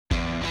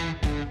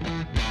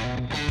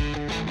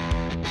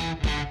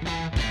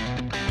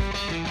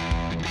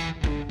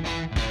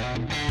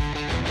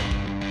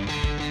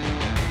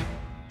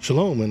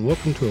Shalom and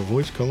welcome to A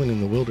Voice Calling in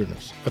the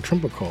Wilderness, a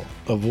trumpet call,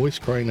 a voice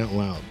crying out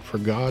loud for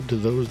God to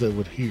those that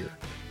would hear,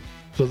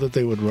 so that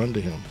they would run to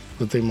Him,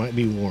 that they might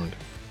be warned.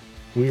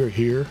 We are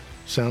here,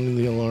 sounding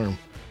the alarm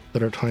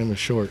that our time is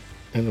short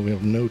and that we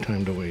have no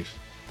time to waste.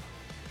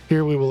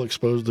 Here we will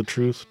expose the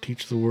truth,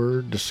 teach the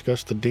word,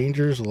 discuss the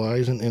dangers,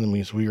 lies, and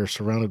enemies we are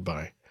surrounded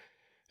by,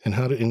 and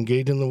how to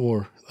engage in the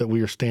war that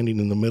we are standing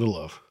in the middle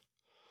of.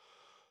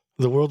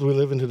 The world we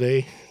live in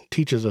today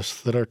teaches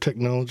us that our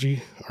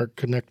technology, our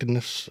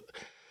connectedness,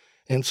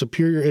 and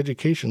superior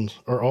educations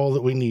are all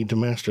that we need to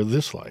master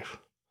this life.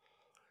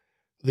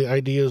 The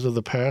ideas of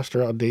the past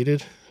are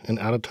outdated and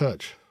out of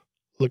touch.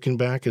 Looking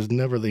back is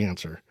never the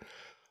answer.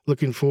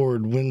 Looking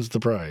forward wins the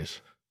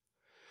prize.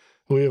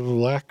 We have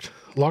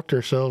locked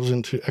ourselves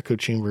into echo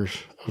chambers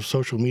of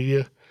social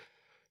media,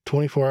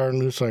 24-hour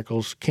news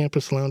cycles,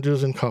 campus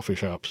lounges, and coffee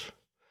shops.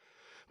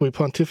 We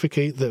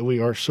pontificate that we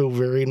are so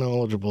very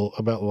knowledgeable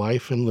about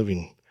life and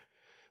living.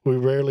 We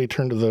rarely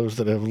turn to those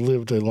that have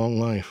lived a long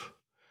life.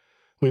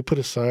 We put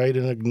aside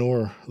and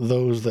ignore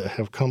those that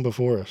have come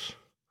before us.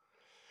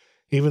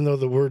 Even though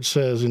the word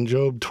says in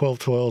Job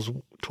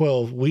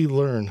 12:12, we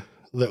learn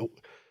that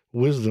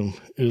wisdom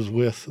is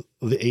with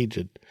the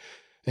aged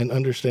and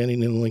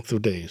understanding in length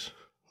of days.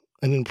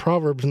 And in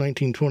Proverbs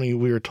 19:20,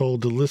 we are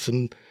told to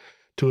listen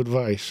to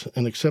advice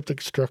and accept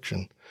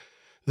instruction,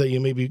 that you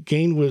may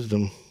gain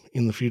wisdom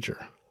in the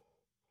future.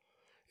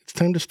 It's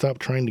time to stop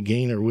trying to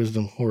gain our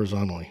wisdom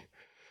horizontally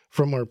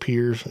from our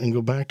peers and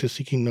go back to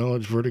seeking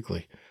knowledge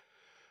vertically,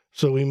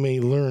 so we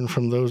may learn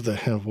from those that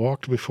have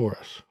walked before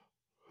us,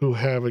 who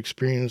have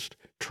experienced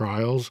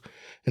trials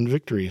and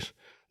victories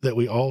that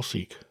we all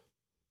seek.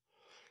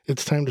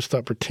 It's time to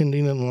stop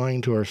pretending and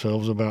lying to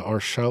ourselves about our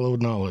shallow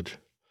knowledge.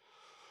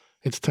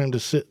 It's time to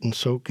sit and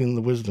soak in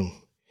the wisdom,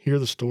 hear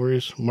the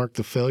stories, mark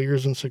the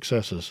failures and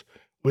successes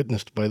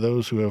witnessed by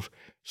those who have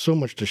so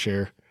much to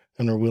share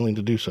and are willing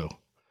to do so.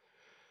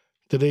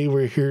 Today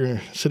we're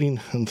here sitting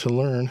and to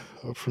learn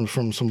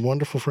from some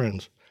wonderful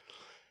friends,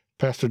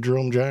 Pastor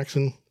Jerome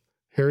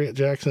Harriet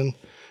Jackson,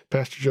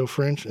 Pastor Joe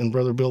French, and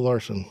Brother Bill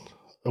Larson.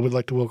 I would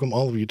like to welcome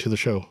all of you to the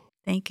show.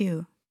 Thank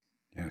you.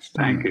 Yes.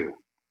 Thank you.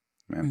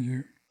 Thank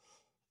you.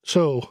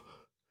 So,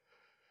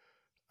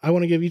 I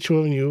want to give each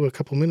one of you a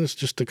couple minutes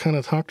just to kind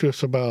of talk to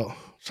us about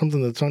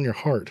something that's on your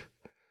heart.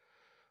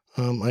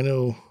 I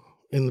know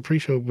in the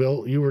pre-show,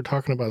 Bill, you were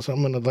talking about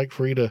something, and I'd like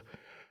for you to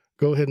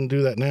go ahead and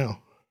do that now.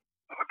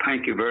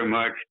 Thank you very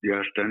much,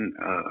 Justin.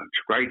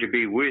 It's great to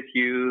be with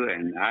you,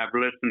 and I've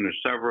listened to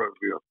several of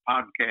your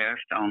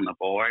podcasts on The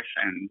Voice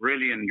and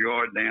really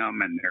enjoyed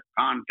them and their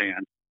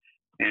content,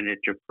 and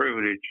it's a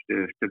privilege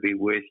to be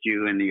with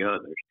you and the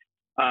others.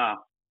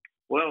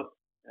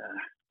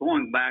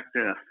 Going back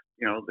to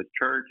the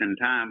church in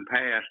time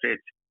past,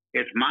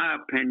 it's my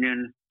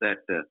opinion that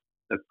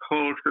the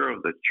culture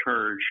of the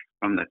church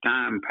from the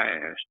time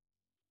past,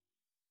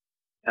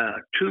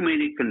 too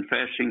many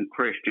confessing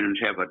Christians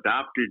have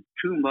adopted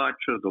too much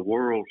of the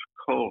world's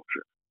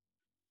culture.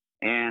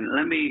 And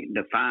let me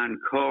define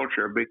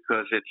culture,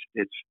 because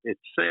it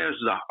says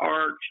the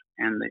arts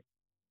and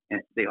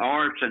the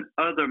arts and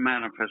other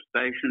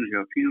manifestations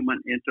of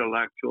human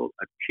intellectual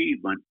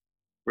achievement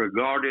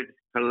regarded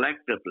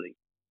collectively.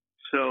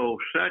 So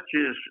such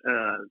as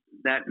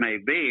that may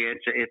be,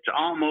 it's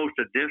almost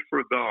a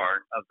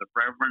disregard of the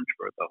reverence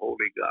for the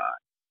Holy God.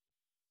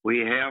 We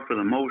have, for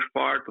the most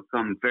part,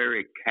 become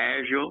very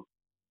casual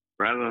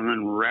rather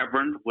than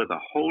reverent with a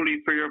holy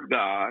fear of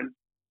God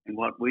in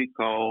what we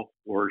call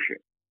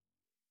worship.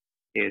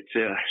 It's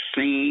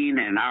seen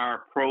in our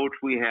approach.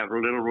 We have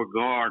little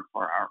regard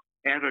for our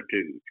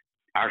attitude,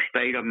 our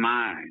state of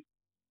mind,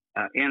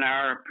 in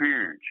our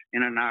appearance,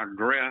 and in our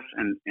dress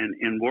and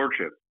in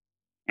worship.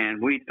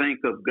 And we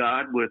think of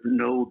God with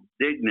no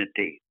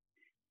dignity.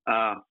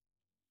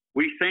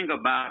 We think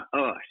about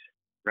us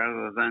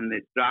rather than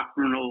the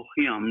doctrinal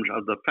hymns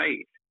of the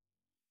faith,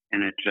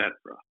 and etc.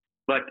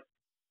 But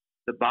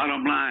the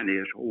bottom line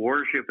is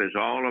worship is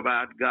all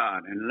about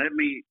God. And let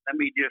me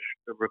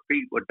just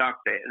repeat what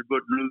Dr.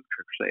 Edward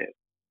Luther said.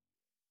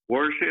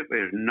 Worship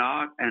is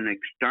not an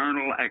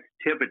external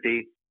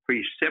activity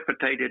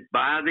precipitated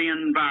by the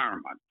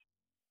environment.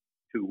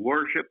 To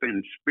worship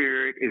in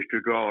spirit is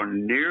to draw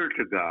near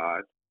to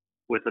God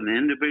with an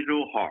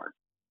individual heart.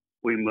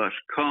 We must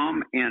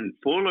come in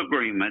full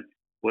agreement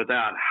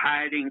without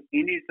hiding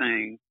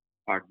anything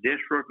or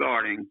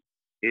disregarding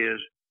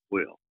His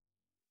will.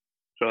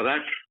 So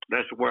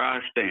that's where I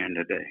stand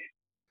today.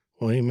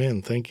 Well,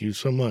 amen. Thank you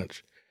so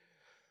much.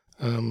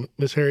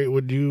 Miss Harriet,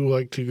 would you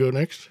like to go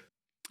next?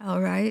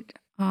 All right.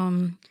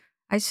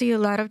 I see a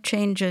lot of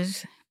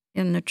changes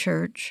in the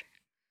church.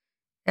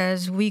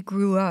 As we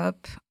grew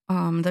up,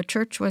 the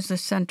church was the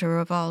center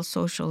of all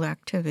social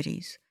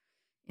activities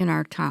in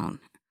our town.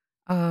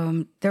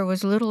 There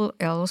was little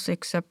else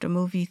except a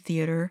movie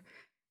theater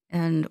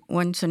and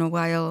once in a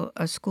while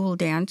a school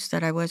dance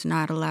that I was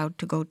not allowed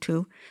to go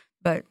to.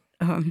 But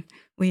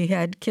we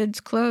had kids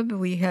club,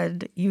 we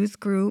had youth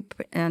group,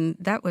 and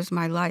that was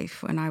my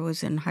life when I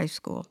was in high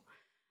school.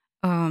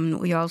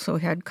 We also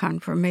had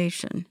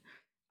confirmation.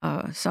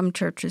 Some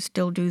churches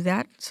still do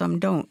that, some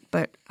don't.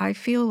 But I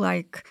feel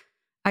like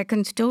I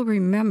can still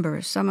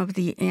remember some of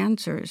the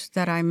answers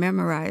that I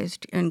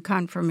memorized in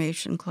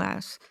confirmation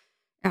class.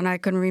 And I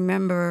can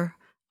remember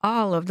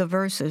all of the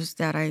verses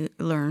that I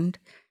learned.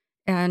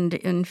 And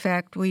in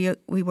fact, we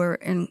were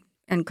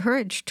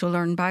encouraged to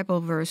learn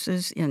Bible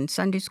verses in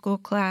Sunday school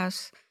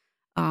class,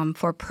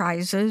 for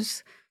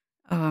prizes,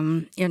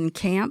 in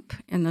camp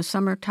in the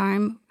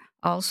summertime,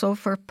 also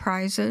for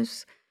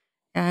prizes.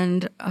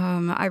 And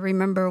I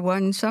remember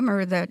one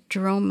summer that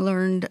Jerome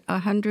learned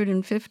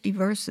 150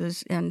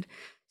 verses and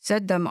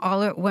said them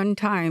all at one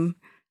time,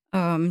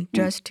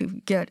 just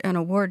to get an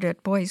award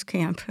at boys'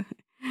 camp.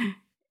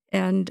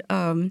 And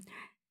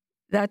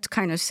that's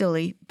kind of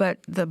silly, but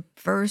the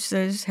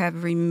verses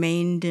have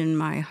remained in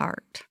my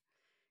heart,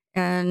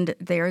 and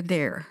they're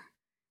there.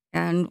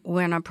 And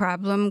when a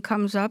problem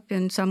comes up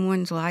in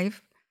someone's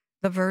life,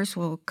 the verse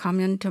will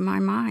come into my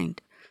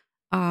mind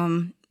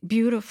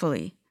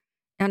beautifully.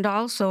 And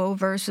also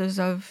verses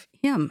of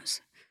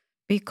hymns,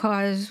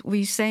 because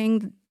we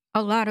sang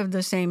a lot of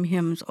the same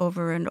hymns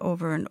over and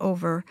over and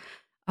over,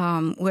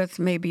 with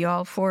maybe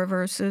all 4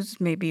 verses,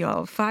 maybe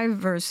all 5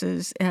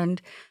 verses,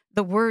 and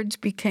the words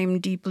became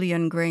deeply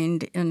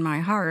ingrained in my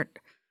heart.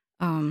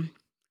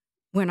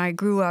 When I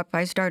grew up,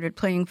 I started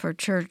playing for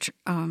church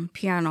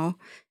piano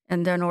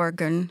and then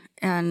organ,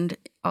 and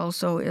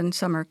also in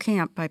summer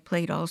camp. I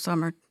played all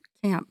summer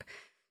camp.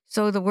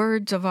 So the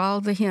words of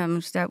all the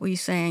hymns that we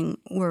sang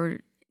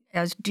were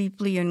as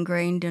deeply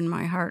ingrained in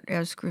my heart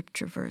as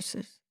scripture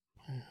verses.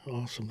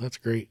 Awesome. That's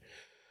great.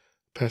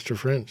 Pastor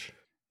French.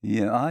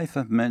 Yeah,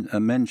 I've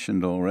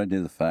mentioned already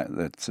the fact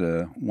that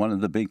one of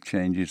the big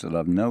changes that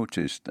I've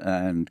noticed,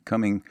 and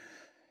coming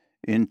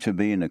into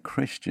being a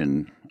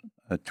Christian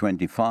at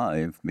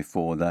 25,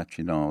 before that,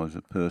 I was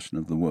a person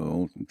of the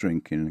world,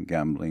 drinking and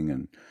gambling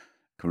and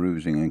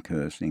carousing and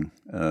cursing.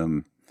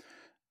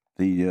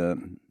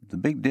 The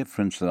big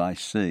difference that I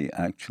see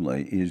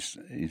actually is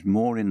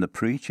more in the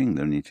preaching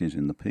than it is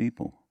in the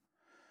people.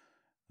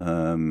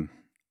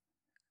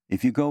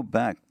 If you go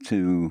back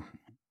to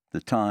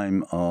the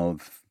time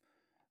of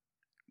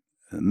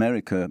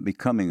America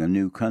becoming a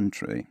new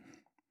country,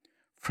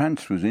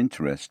 France was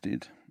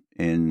interested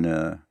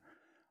in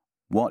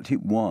what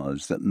it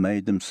was that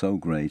made them so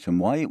great, and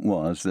why it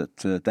was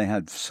that they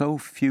had so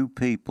few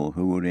people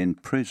who were in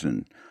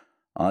prison,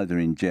 either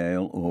in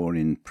jail or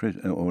in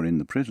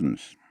the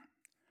prisons.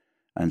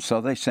 And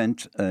so they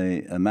sent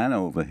a man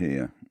over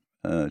here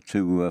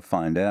to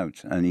find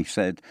out. And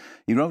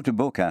he wrote a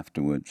book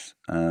afterwards.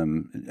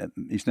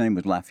 His name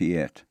was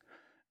Lafayette.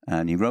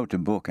 And he wrote a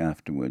book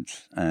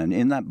afterwards. And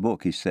in that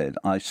book he said,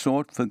 I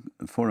sought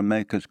for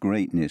America's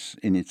greatness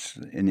in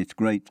its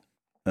great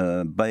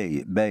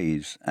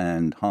bays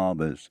and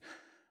harbors,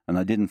 and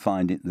I didn't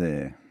find it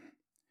there.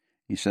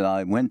 He said,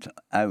 I went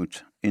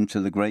out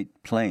into the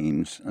great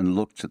plains and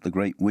looked at the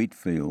great wheat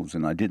fields,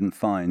 and I didn't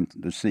find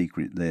the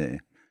secret there.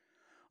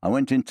 I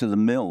went into the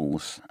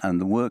mills and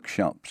the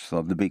workshops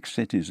of the big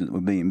cities that were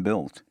being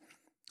built.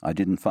 I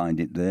didn't find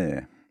it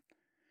there.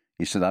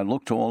 He said, I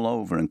looked all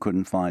over and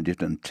couldn't find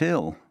it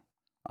until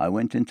I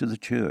went into the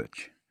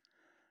church.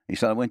 He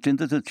said, I went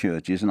into the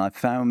churches and I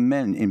found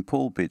men in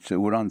pulpits who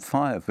were on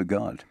fire for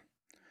God.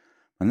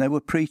 And they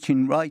were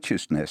preaching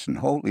righteousness and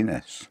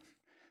holiness.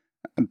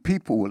 And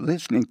people were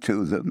listening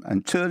to them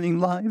and turning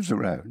lives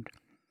around.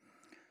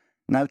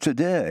 Now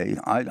today,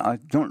 I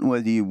don't know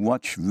whether you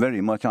watch very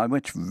much. I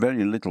watch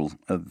very little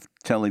of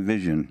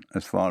television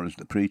as far as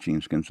the preaching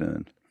is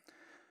concerned.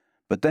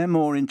 But they're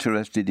more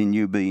interested in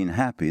you being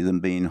happy than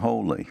being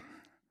holy.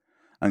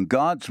 And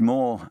God's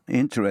more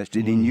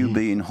interested in you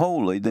being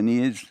holy than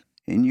he is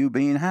in you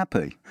being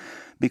happy.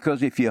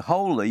 Because if you're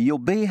holy, you'll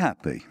be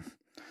happy.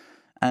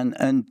 And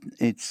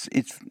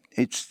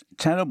it's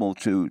terrible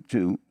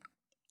to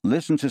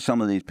listen to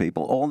some of these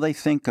people. All they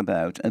think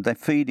about, and they're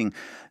feeding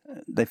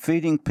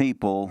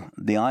people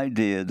the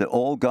idea that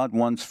all God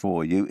wants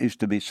for you is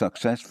to be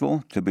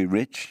successful, to be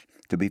rich,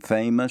 to be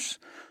famous,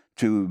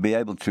 to be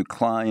able to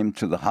climb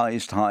to the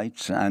highest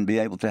heights and be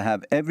able to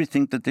have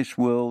everything that this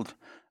world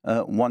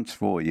wants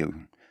for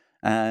you.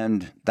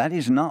 And that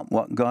is not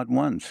what God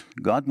wants.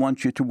 God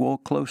wants you to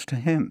walk close to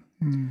him.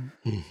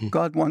 Mm-hmm.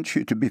 God wants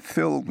you to be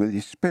filled with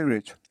his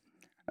Spirit.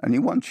 And he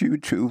wants you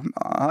to,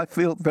 I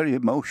feel very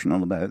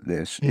emotional about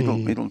this.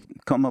 It'll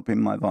come up in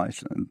my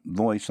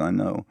voice, I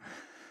know.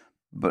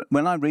 But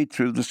when I read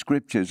through the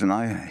scriptures and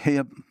I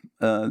hear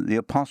the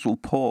Apostle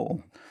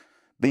Paul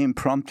being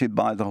prompted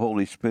by the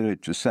Holy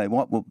Spirit to say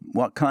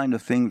what kind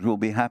of things will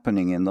be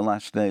happening in the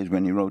last days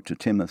when he wrote to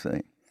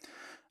Timothy.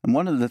 And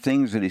one of the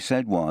things that he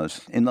said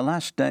was, in the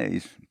last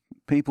days,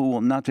 people will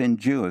not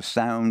endure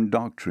sound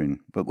doctrine,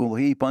 but will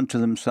heap unto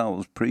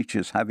themselves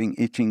preachers having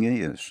itching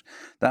ears.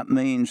 That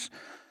means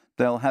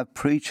they'll have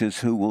preachers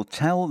who will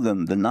tell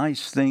them the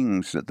nice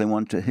things that they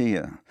want to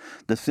hear,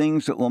 the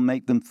things that will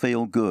make them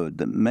feel good,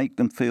 that make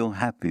them feel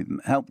happy,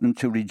 help them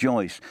to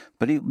rejoice.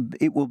 But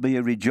it will be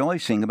a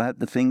rejoicing about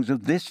the things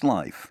of this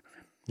life,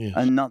 yes,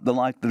 and not the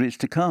life that is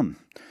to come.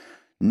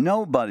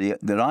 Nobody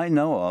that I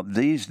know of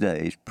these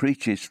days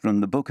preaches from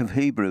the book of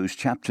Hebrews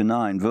chapter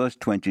 9, verse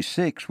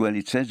 26, where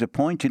it says,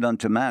 appointed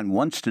unto man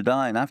once to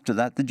die, and after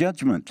that the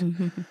judgment.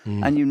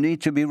 Mm-hmm. And you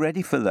need to be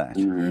ready for that.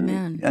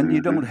 Amen. And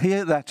you don't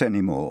hear that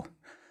anymore.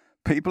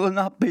 People are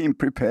not being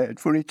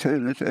prepared for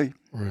eternity.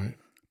 Right.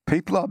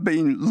 People are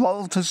being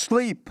lulled to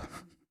sleep.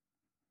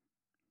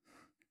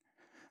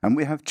 And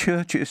we have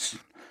churches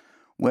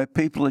where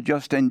people are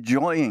just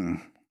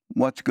enjoying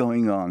what's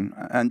going on,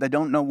 and they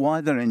don't know why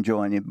they're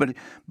enjoying it.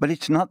 But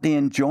it's not the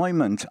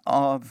enjoyment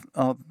of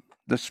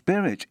the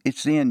Spirit;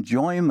 it's the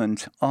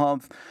enjoyment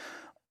of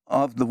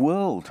the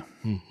world,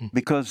 mm-hmm.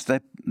 because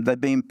they're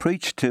being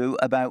preached to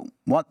about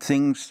what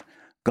things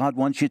God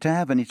wants you to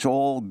have, and it's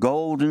all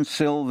gold and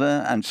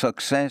silver and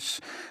success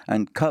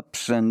and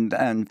cups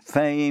and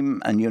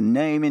fame and your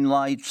name in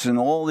lights and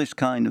all this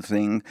kind of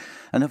thing.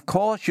 And of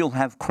course, you'll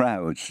have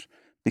crowds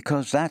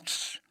because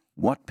that's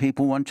what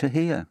people want to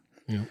hear.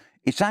 Yeah.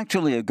 It's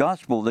actually a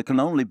gospel that can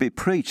only be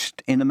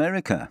preached in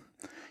America.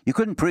 You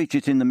couldn't preach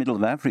it in the middle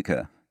of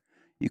Africa.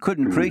 You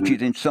couldn't preach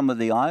it in some of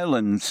the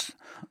islands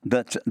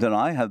that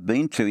I have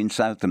been to in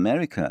South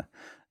America.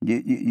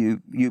 You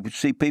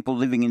see people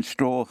living in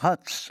straw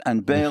huts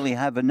and barely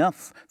have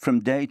enough from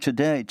day to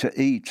day to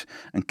eat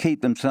and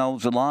keep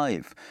themselves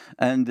alive.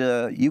 And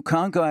you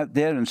can't go out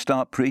there and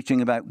start preaching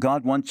about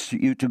God wants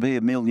you to be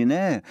a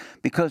millionaire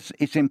because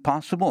it's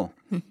impossible.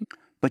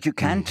 But you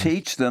can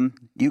teach them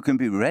you can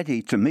be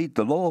ready to meet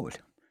the Lord.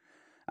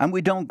 And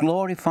we don't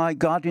glorify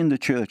God in the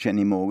church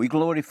anymore. We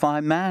glorify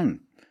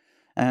man.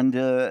 And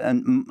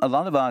a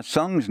lot of our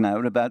songs now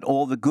are about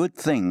all the good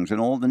things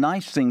and all the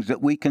nice things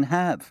that we can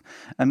have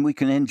and we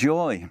can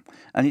enjoy.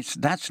 And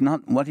that's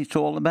not what it's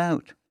all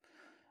about.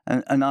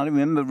 And I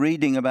remember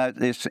reading about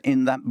this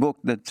in that book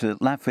that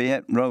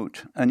Lafayette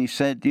wrote. And he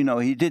said,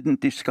 he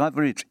didn't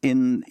discover it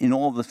in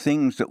all the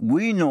things that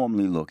we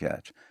normally look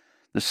at.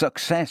 The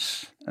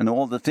success and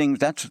all the things,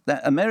 that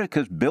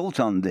America's built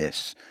on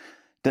this,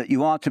 that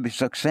you are to be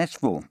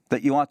successful,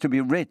 that you are to be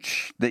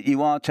rich, that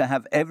you are to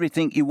have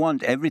everything you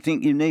want,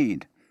 everything you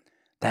need.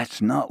 That's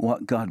not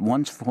what God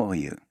wants for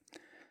you.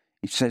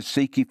 It says,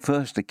 seek ye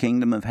first the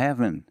kingdom of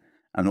heaven,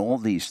 and all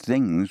these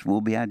things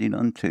will be added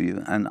unto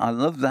you. And I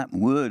love that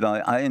word.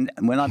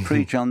 When I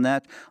preach on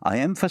that, I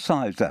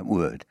emphasize that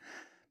word,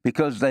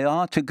 because they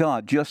are to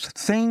God just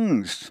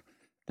things.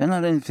 They're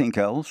not anything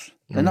else.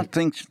 They're not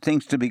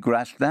things to be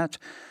grasped at.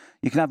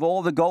 You can have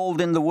all the gold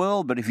in the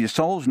world, but if your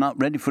soul's not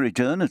ready for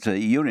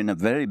eternity, you're in a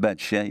very bad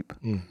shape.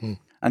 Mm-hmm.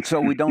 And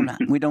so we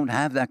don't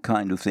have that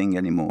kind of thing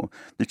anymore.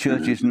 The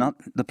church is not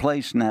the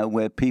place now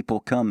where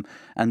people come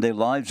and their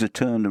lives are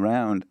turned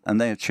around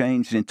and they are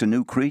changed into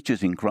new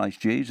creatures in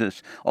Christ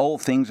Jesus. All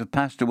things have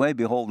passed away.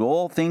 Behold,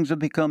 all things have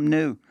become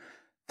new.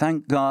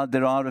 Thank God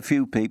there are a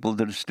few people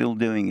that are still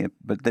doing it,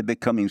 but they're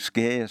becoming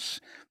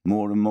scarce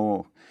more and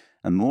more.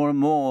 And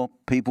more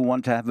people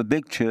want to have a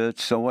big church,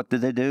 so what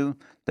do?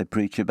 They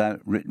preach about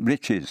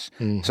riches,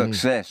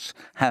 success,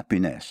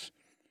 happiness.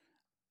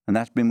 And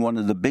that's been one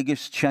of the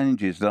biggest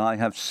changes that I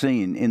have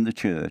seen in the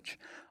church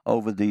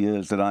over the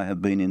years that I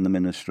have been in the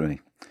ministry.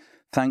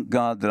 Thank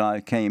God that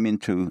I came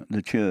into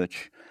the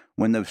church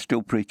when they were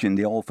still preaching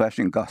the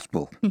old-fashioned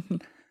gospel.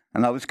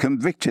 And I was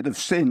convicted of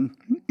sin.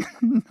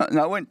 And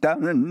I went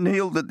down and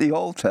kneeled at the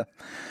altar.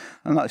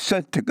 And I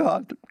said to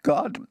God,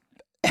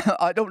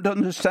 I don't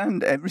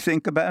understand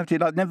everything about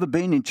it. I'd never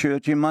been in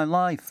church in my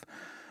life.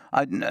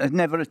 I'd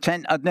never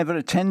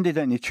attended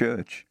any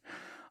church.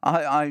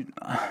 I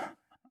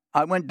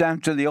went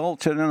down to the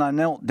altar and I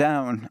knelt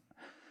down.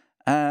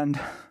 And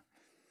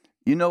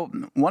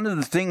one of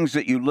the things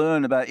that you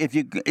learn about if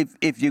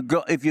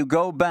you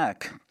go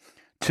back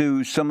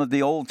to some of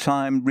the old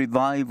time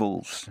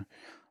revivals.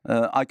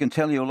 I can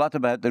tell you a lot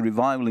about the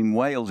revival in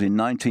Wales in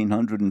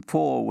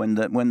 1904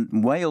 when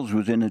Wales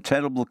was in a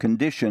terrible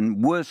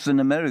condition, worse than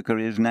America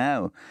is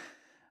now.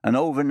 And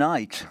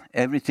overnight,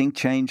 everything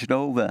changed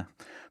over.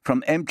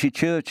 From empty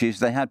churches,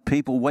 they had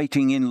people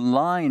waiting in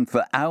line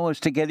for hours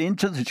to get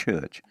into the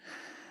church.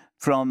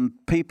 From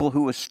people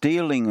who were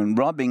stealing and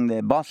robbing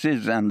their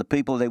bosses and the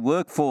people they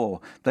work for,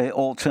 they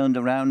all turned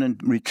around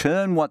and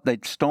returned what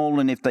they'd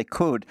stolen if they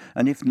could.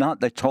 And if not,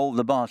 they told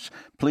the boss,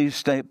 please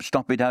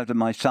stop it out of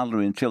my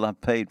salary until I've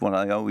paid what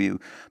I owe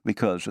you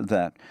because of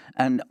that.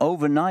 And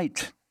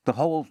overnight, the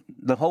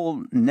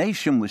whole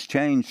nation was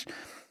changed.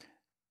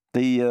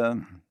 They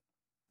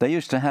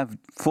used to have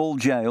full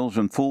jails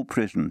and full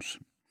prisons.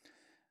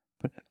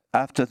 But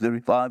after the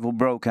revival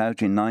broke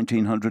out in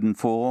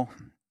 1904,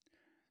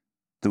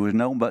 there was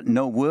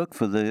no work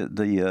for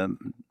the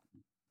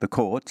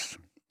courts.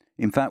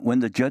 In fact, when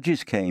the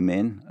judges came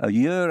in, a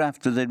year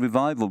after the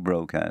revival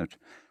broke out,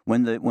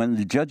 when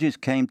the judges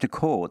came to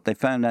court, they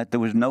found out there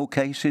was no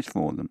cases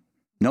for them.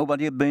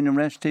 Nobody had been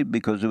arrested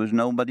because there was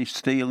nobody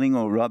stealing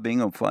or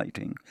robbing or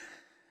fighting.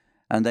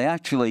 And they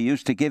actually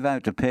used to give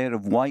out a pair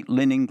of white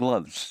linen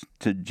gloves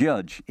to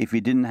judge if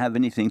you didn't have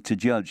anything to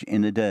judge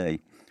in a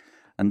day.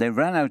 And they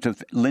ran out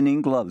of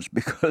linen gloves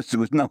because there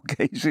was no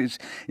cases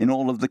in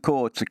all of the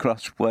courts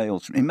across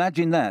Wales.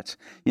 Imagine that,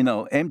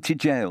 empty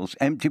jails,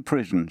 empty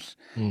prisons,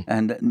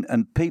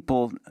 and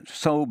people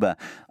sober.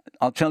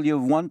 I'll tell you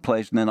of one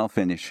place and then I'll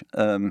finish.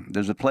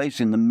 There's a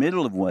place in the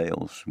middle of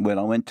Wales where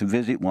I went to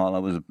visit while I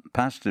was a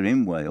pastor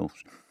in Wales.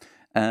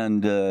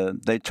 And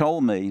they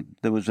told me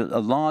there was a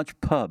large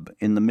pub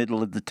in the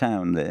middle of the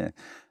town there.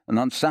 And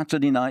on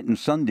Saturday night and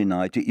Sunday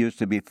night, it used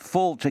to be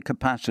full to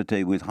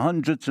capacity with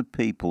hundreds of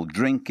people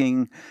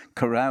drinking,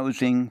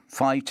 carousing,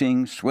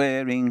 fighting,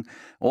 swearing,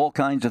 all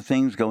kinds of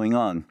things going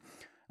on.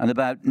 And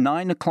about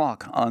 9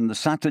 o'clock on the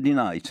Saturday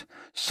night,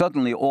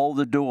 suddenly all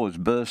the doors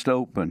burst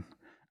open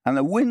and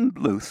a wind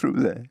blew through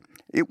there.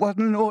 It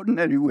wasn't an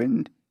ordinary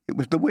wind. It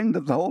was the wind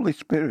of the Holy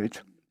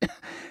Spirit.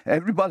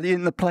 Everybody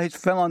in the place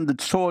fell on the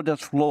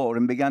sawdust floor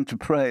and began to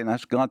pray and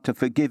ask God to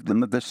forgive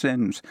them of their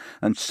sins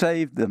and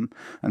save them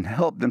and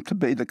help them to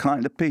be the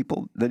kind of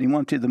people that He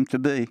wanted them to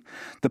be.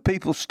 The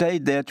people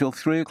stayed there till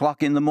 3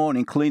 o'clock in the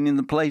morning, cleaning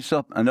the place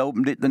up, and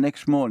opened it the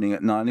next morning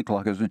at 9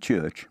 o'clock as a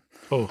church.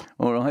 Oh.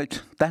 All right?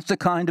 That's the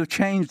kind of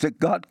change that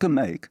God can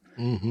make.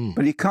 Mm-hmm.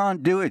 But He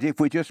can't do it if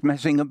we're just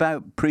messing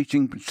about,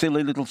 preaching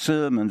silly little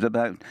sermons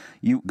about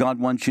God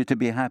wants you to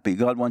be happy,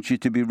 God wants you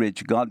to be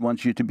rich, God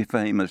wants you to be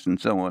famous, and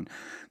so on.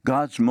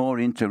 God's more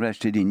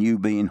interested in you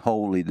being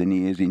holy than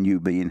He is in you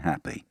being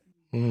happy.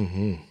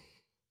 Mm-hmm.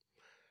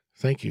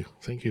 Thank you.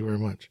 Thank you very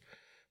much.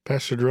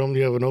 Pastor Jerome, do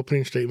you have an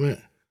opening statement?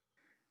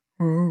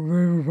 Well,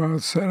 they've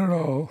about said it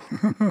all.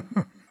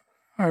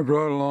 I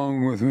brought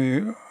along with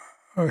me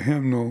a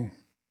hymnal.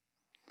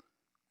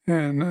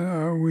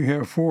 And we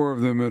have 4 of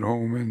them at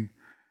home. And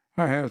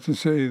I have to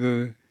say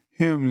the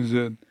hymns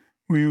that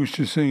we used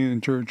to sing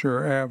in church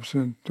are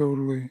absent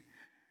totally.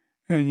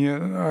 And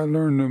yet I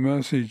learned the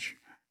message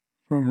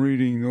from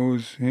reading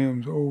those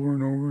hymns over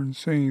and over and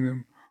singing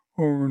them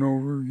over and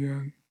over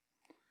again.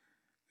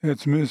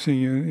 That's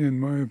missing, in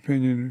my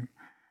opinion.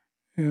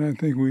 And I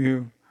think we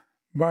have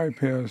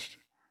bypassed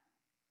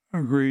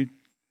a great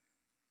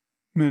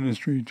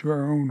ministry to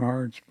our own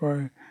hearts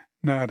by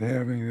not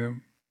having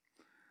them.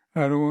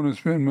 I don't want to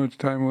spend much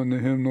time on the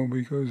hymnal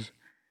because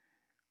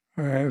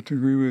I have to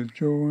agree with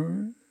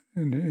Joe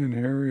and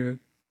Harriet.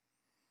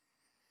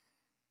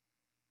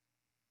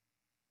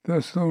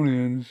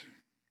 Thessalonians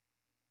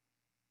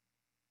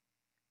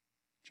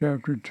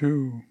chapter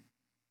 2,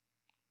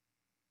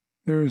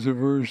 there is a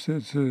verse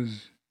that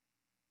says,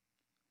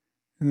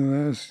 in the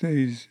last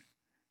days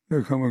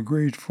there come a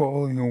great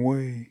falling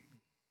away,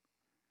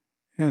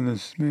 and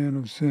the man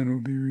of sin will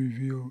be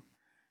revealed.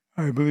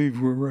 I believe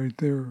we're right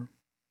there.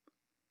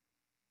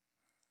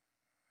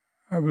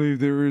 I believe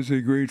there is a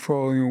great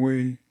falling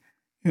away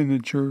in the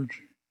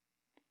church.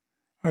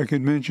 I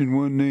could mention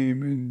one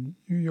name, and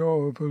you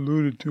all have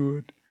alluded to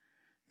it.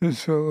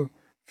 This fellow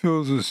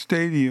fills a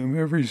stadium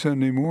every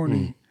Sunday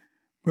morning,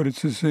 but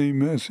it's the same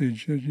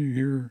message that you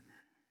hear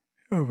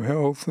of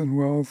health and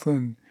wealth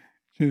and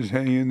just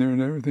hang in there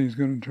and everything's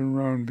going to turn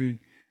around and be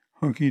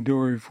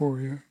hunky-dory for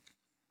you.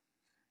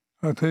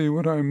 I'll tell you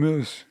what I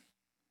miss.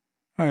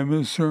 I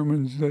miss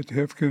sermons that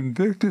have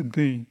convicted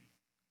me,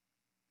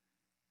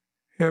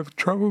 have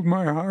troubled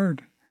my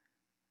heart.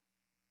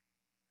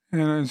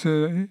 And I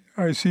said,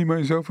 I see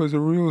myself as a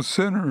real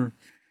sinner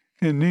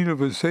in need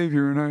of a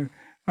Savior. And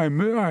I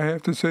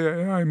have to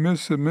say, I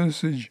miss the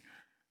message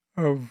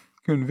of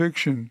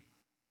conviction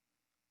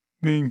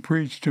being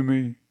preached to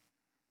me.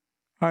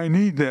 I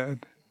need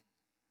that.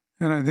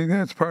 And I think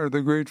that's part of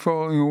the great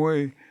falling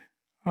away.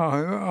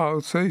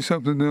 I'll say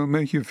something that'll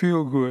make you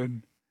feel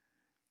good.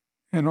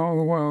 And all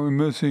the while I'm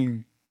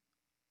missing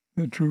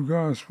the true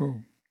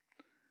gospel.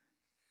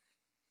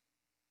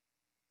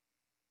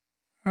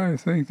 I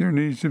think there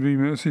needs to be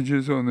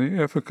messages on the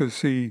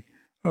efficacy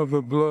of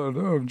the blood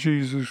of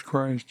Jesus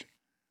Christ.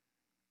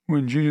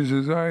 When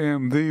Jesus says, I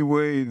am the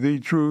way, the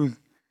truth,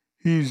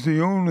 He's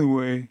the only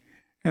way,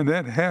 and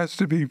that has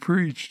to be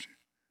preached.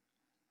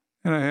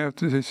 And I have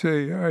to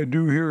say, I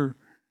do hear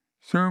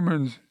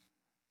sermons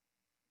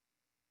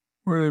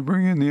where they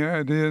bring in the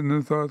idea and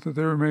the thought that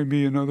there may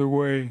be another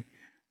way.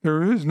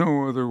 There is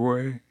no other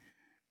way.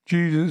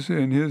 Jesus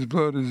and His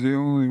blood is the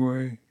only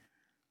way.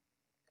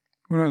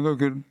 When I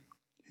look at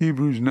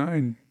Hebrews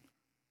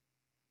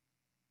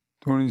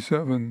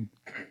 9:27,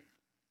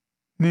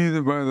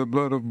 neither by the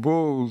blood of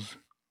bulls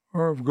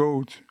or of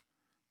goats,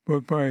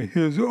 but by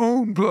His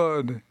own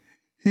blood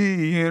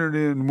He entered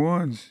in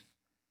once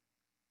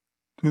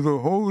to the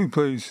holy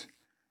place,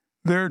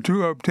 there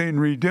to obtain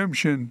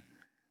redemption.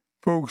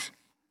 Folks,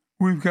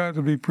 we've got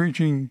to be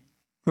preaching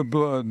the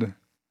blood.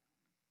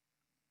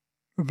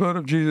 The blood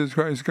of Jesus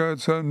Christ,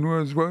 God's Son,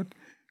 was what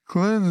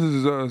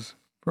cleanses us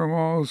from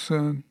all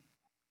sin.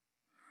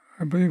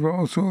 I believe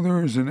also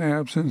there is an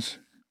absence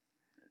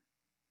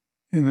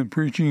in the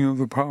preaching of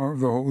the power of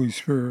the Holy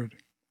Spirit.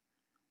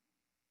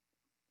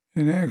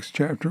 In Acts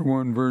chapter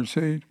 1, verse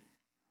 8,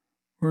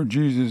 where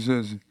Jesus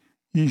says,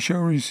 ye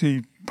shall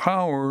receive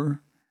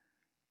power.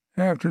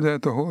 After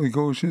that, the Holy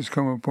Ghost has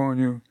come upon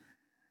you.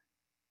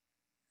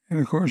 And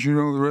of course, you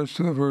know the rest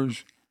of the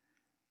verse.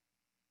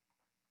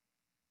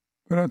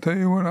 But I'll tell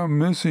you what, I'm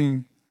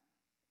missing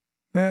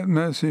that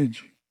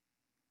message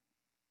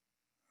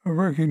of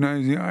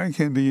recognizing I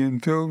can be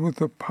infilled with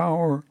the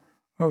power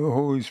of the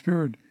Holy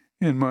Spirit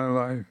in my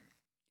life.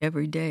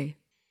 Every day,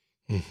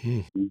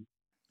 Mm-hmm.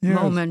 Yes,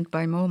 moment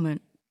by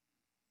moment.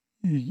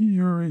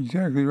 you're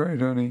exactly right,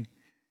 honey.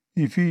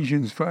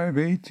 Ephesians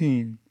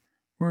 5:18,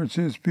 where it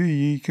says, "Be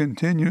ye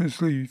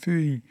continuously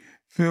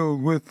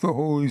filled with the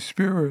Holy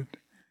Spirit."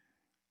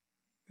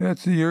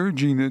 That's the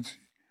urging. That's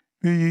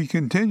be ye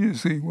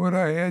continuously. What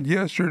I had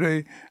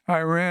yesterday,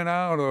 I ran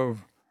out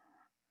of.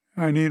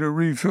 I need a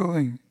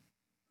refilling.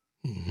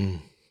 Mm-hmm.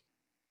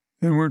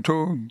 Then we're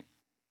told,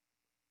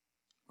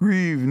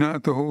 grieve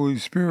not the Holy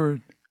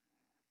Spirit.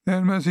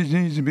 That message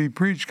needs to be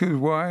preached, because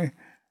why?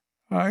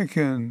 I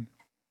can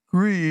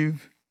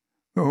grieve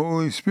the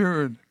Holy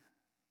Spirit.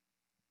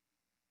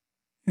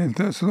 In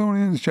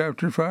Thessalonians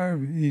chapter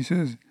 5, he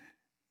says,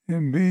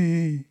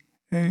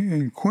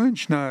 and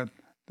quench not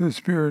the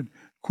Spirit.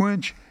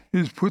 Quench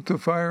is put the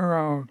fire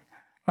out.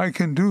 I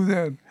can do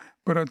that,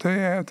 but I'll tell you,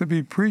 I have to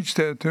be preached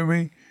that to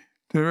me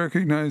to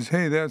recognize,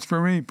 hey, that's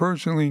for me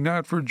personally,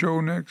 not for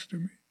Joe next to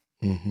me,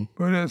 Mm-hmm.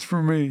 but that's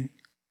for me.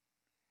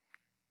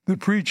 The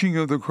preaching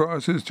of the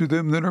cross is to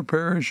them that are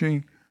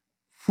perishing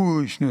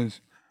foolishness,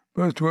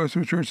 but to us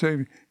which are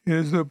saved, it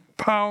is the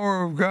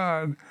power of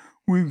God.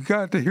 We've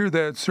got to hear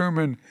that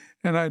sermon,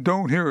 and I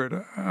don't hear it.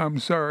 I'm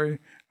sorry.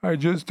 I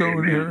just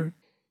don't hear it.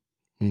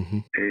 Mm-hmm.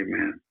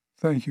 Amen.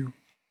 Thank you.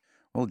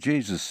 Well,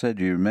 Jesus said,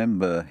 you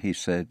remember, he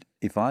said,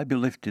 if I be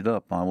lifted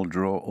up, I will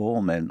draw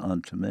all men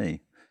unto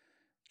me,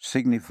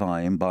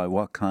 signifying by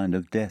what kind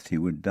of death he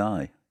would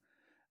die.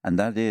 And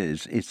that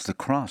is, it's the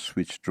cross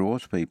which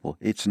draws people.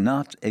 It's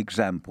not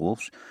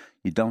examples.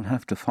 You don't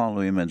have to follow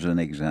him as an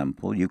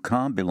example. You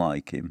can't be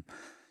like him.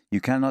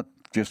 You cannot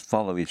just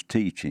follow his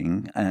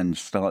teaching and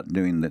start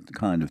doing the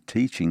kind of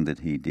teaching that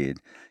he did.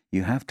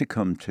 You have to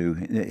come to,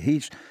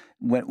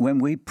 when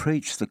we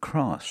preach the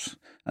cross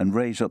and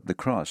raise up the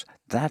cross,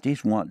 that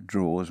is what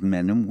draws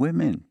men and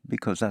women,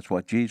 because that's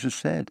what Jesus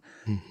said.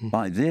 Mm-hmm.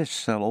 By this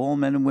shall all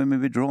men and women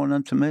be drawn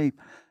unto me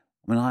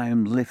when I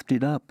am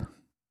lifted up,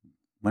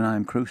 when I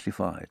am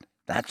crucified.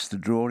 That's the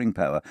drawing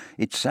power.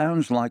 It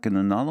sounds like an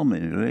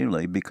anomaly,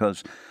 really,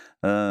 because,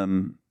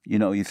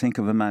 you think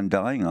of a man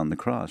dying on the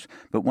cross.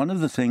 But one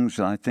of the things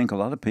I think a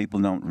lot of people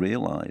don't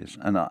realize,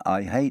 and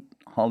I hate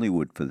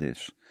Hollywood for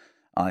this,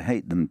 I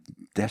hate them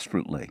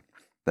desperately.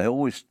 They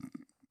always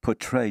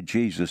portray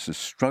Jesus as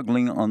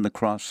struggling on the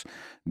cross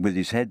with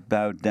his head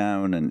bowed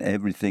down and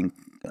everything,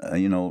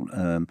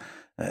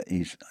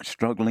 he's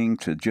struggling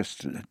to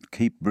just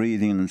keep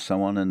breathing and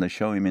so on, and they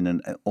show him in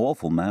an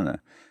awful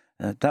manner.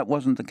 That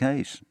wasn't the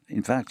case.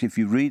 In fact, if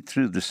you read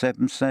through the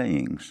 7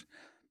 sayings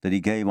that he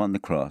gave on the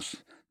cross,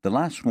 the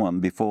last one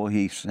before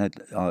he said,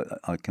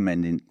 I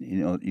commend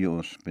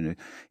your spirit,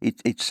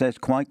 it says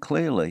quite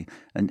clearly,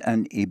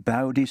 and he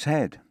bowed his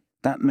head.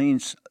 That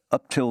means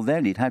up till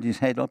then he'd had his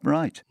head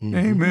upright. Mm-hmm.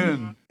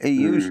 Amen. He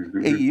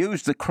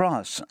used the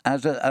cross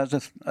as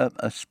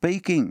a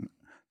speaking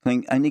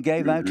thing, and he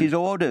gave out his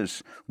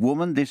orders.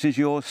 Woman, this is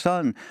your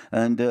son,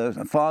 and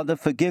Father,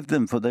 forgive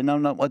them, for they know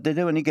not what they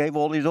do. And he gave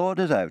all his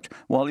orders out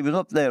while he was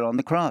up there on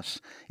the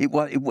cross. He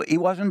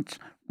wasn't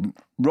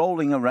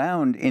rolling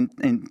around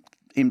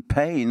in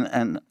pain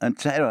and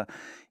terror.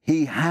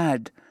 He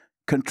had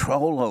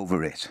control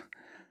over it.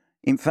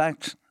 In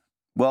fact,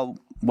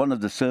 one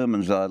of the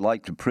sermons I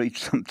like to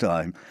preach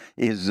sometime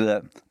is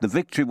the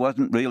victory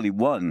wasn't really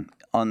won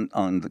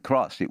on the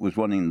cross. It was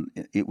won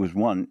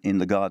in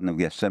the Garden of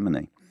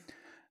Gethsemane.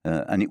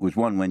 And it was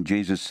one when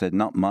Jesus said,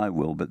 not my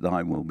will, but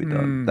thy will be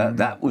done.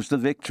 That was the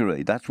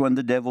victory. That's when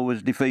the devil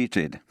was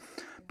defeated.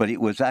 But it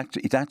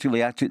had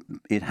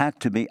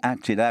to be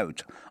acted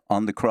out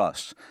on the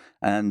cross.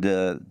 And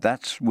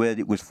that's where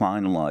it was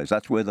finalized.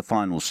 That's where the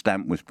final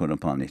stamp was put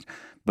upon it.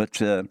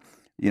 But,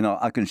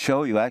 I can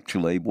show you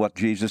actually what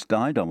Jesus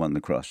died of on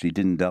the cross. He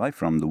didn't die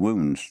from the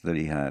wounds that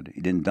he had. He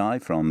didn't die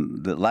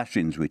from the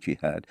lashings which he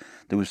had.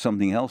 There was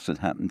something else that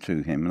happened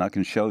to him. And I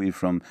can show you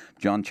from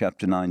John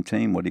chapter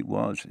 19 what it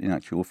was in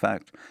actual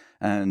fact.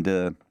 And,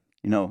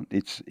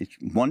 it's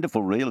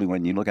wonderful really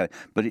when you look at it.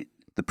 But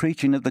the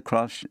preaching of the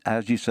cross,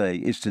 as you say,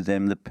 is to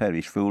them that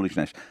perish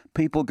foolishness.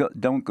 People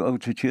don't go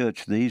to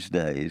church these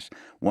days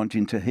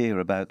wanting to hear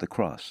about the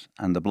cross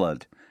and the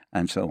blood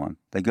and so on.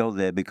 They go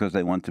there because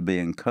they want to be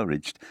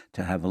encouraged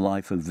to have a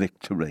life of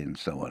victory and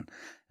so on.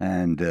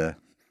 And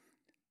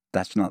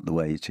that's not the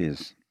way it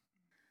is.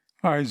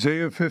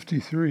 Isaiah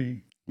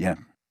 53. Yeah.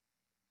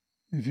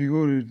 If you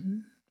go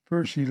to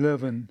verse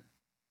 11,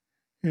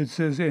 it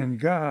says, and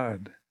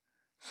God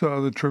saw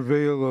the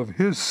travail of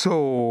his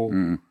soul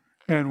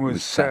and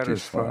was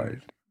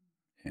satisfied.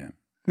 Yeah.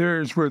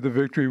 There's where the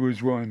victory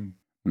was won.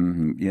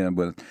 Mm-hmm. Yeah,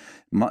 well,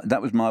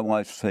 that was my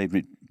wife's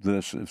favorite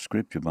verse of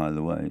Scripture, by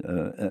the way.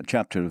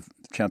 Chapter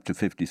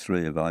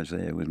 53 of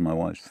Isaiah was my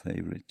wife's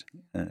favorite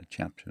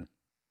chapter.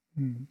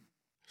 Mm.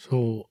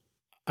 So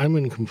I'm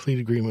in complete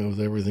agreement with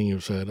everything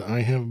you've said.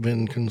 I have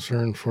been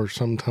concerned for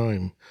some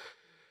time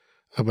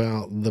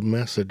about the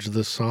message,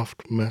 the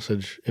soft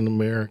message in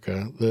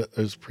America that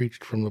is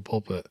preached from the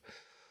pulpit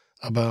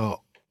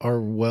about our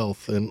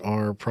wealth and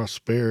our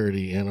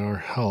prosperity and our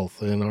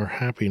health and our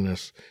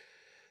happiness.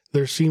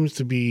 There seems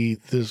to be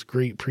this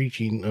great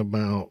preaching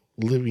about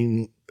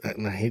living,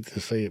 and I hate to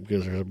say it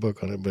because there's a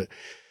book on it, but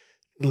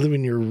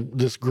living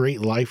this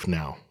great life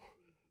now.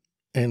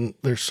 And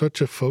there's such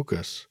a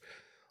focus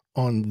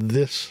on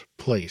this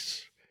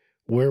place,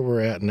 where we're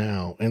at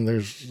now, and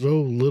there's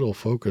so little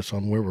focus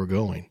on where we're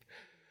going.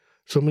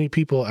 So many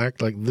people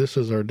act like this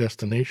is our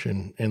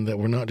destination and that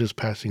we're not just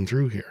passing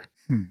through here.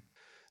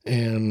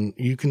 And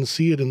you can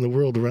see it in the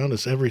world around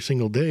us every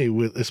single day,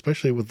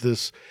 especially with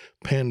this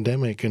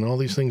pandemic and all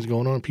these things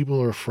going on.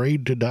 People are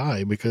afraid to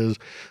die because,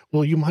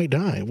 well, you might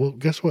die. Well,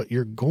 guess what?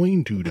 You're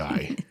going to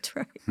die. That's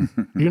right.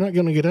 You're not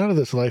going to get out of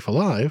this life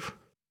alive.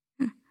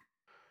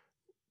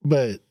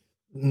 But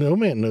no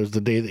man knows the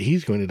day that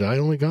he's going to die.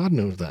 Only God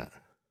knows that.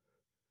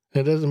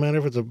 And it doesn't matter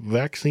if it's a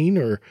vaccine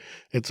or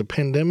it's a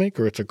pandemic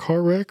or it's a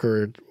car wreck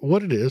or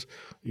what it is,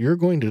 you're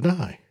going to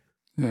die.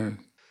 Yeah.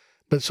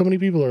 But so many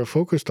people are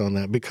focused on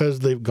that because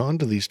they've gone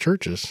to these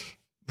churches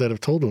that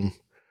have told them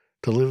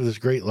to live this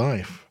great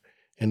life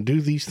and do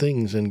these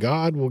things, and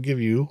God will give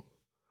you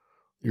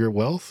your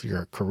wealth,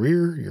 your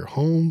career, your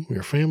home,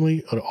 your family.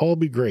 It'll all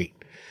be great.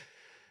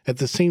 At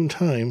the same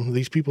time,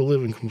 these people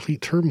live in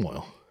complete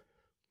turmoil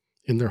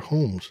in their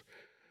homes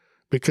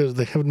because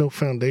they have no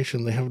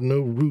foundation. They have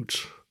no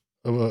roots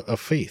of a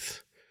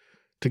faith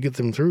to get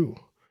them through.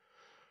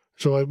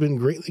 So I've been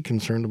greatly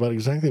concerned about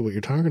exactly what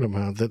you're talking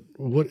about, that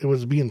what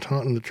was being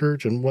taught in the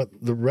church and what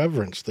the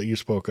reverence that you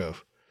spoke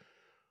of.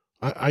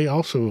 I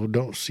also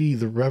don't see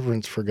the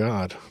reverence for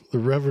God, the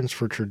reverence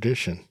for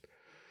tradition,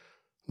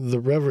 the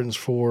reverence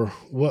for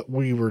what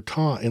we were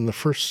taught in the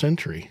first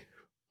century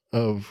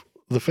of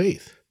the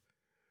faith.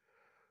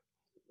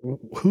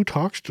 Who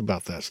talks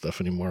about that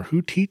stuff anymore?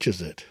 Who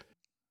teaches it?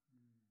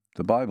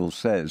 The Bible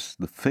says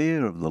the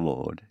fear of the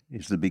Lord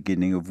is the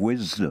beginning of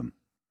wisdom.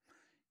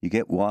 You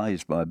get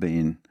wise by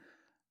being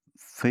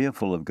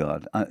fearful of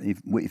God.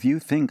 If you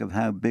think of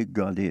how big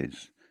God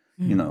is,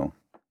 you know,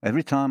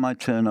 every time I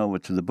turn over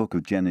to the book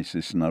of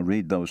Genesis and I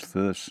read those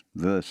first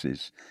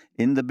verses,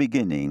 in the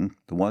beginning,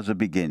 there was a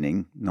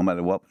beginning, no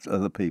matter what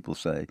other people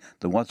say,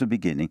 there was a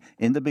beginning.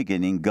 In the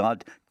beginning,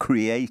 God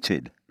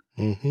created.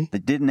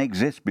 That didn't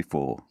exist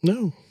before.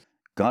 No.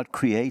 God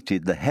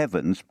created the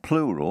heavens,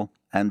 plural,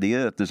 and the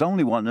earth. There's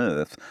only one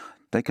earth.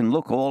 They can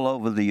look all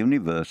over the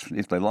universe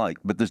if they like,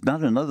 but there's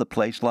not another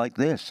place like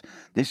this.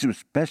 This was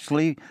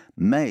specially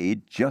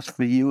made just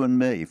for you and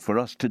me, for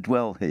us to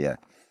dwell here.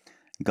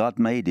 God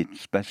made it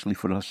specially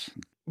for us.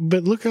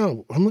 But look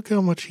how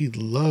much he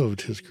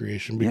loved his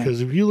creation, because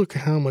if you look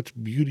at how much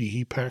beauty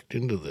he packed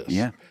into this.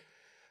 Yeah.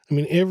 I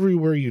mean,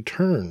 everywhere you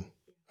turn,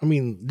 I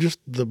mean, just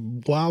the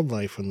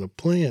wildlife and the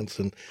plants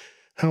and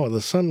how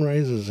the sun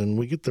rises and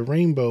we get the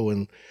rainbow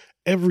and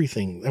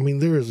everything. I mean,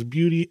 there is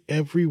beauty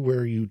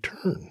everywhere you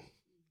turn.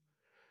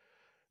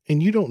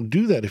 And you don't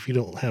do that if you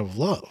don't have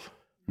love.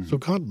 So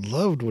God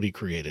loved what he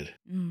created.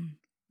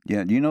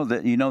 Yeah, you know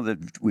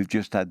that we've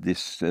just had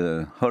this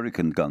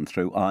hurricane gone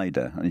through,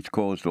 Ida, and it's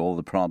caused all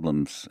the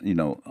problems, you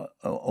know,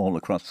 all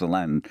across the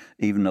land,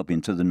 even up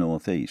into the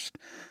northeast.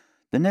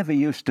 There never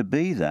used to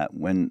be that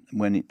when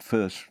it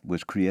first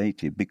was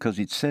created, because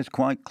it says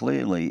quite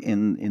clearly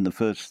in the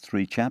first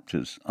 3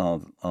 chapters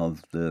of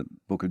the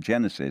book of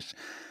Genesis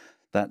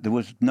that there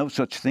was no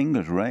such thing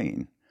as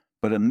rain,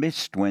 but a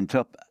mist went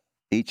up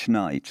each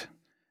night,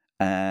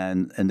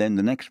 and then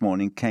the next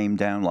morning came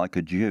down like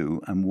a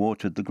dew and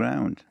watered the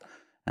ground.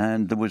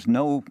 And there was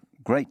no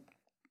great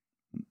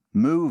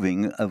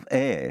moving of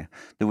air.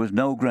 There was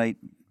no great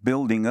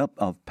building up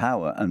of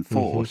power and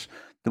force.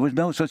 There was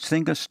no such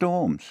thing as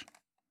storms.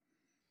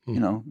 You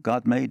know,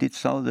 God made it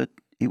so that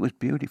it was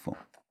beautiful.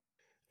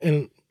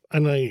 And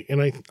I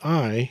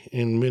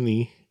and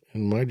many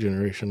in my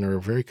generation are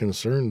very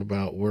concerned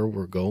about where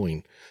we're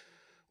going,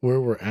 where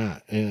we're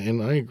at.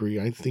 And I agree.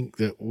 I think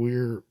that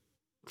we're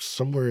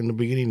somewhere in the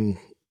beginning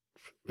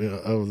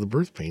of the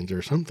birth pains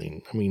or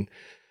something. I mean,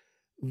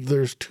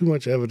 there's too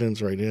much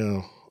evidence right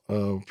now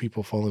of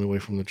people falling away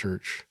from the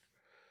church,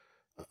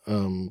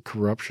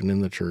 corruption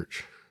in the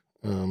church.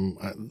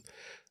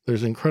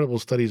 There's incredible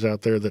studies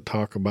out there that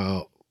talk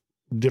about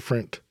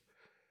different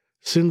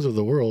sins of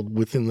the world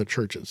within the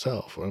church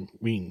itself. I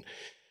mean,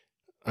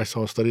 I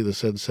saw a study that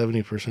said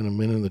 70% of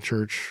men in the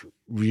church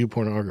view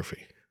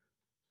pornography.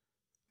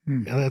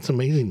 And that's an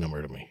amazing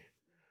number to me.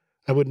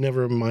 I would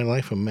never in my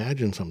life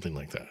imagine something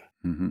like that.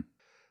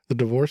 The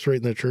divorce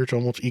rate in the church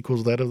almost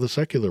equals that of the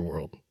secular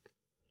world.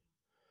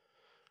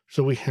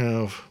 So we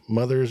have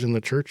mothers in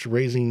the church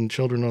raising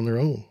children on their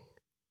own.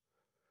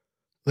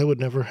 That would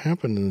never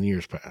happen in the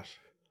years past.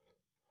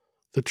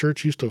 The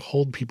church used to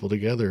hold people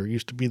together. It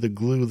used to be the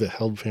glue that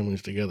held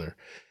families together.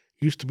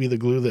 It used to be the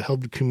glue that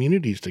held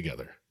communities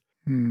together.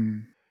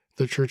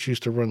 The church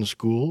used to run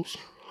schools,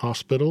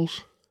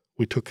 hospitals.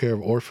 We took care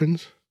of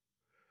orphans.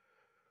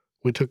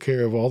 We took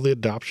care of all the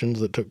adoptions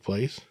that took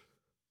place.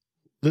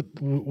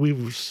 That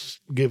we've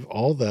give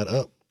all that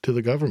up to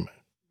the government.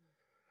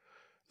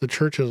 The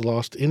church has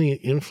lost any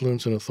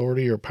influence and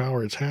authority or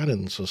power it's had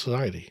in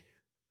society.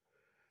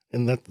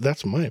 And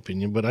that's my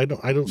opinion, but I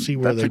don't see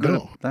where they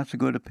go. That's a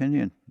good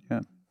opinion.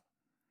 Yeah.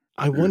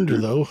 I wonder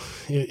though,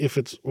 if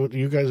it's what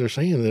you guys are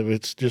saying, if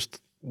it's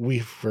just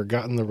we've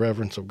forgotten the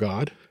reverence of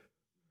God.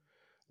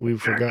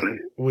 We've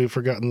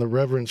forgotten the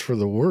reverence for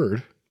the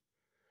word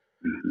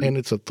and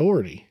its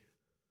authority.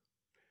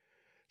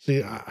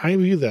 See, I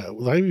view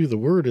the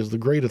word as the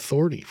great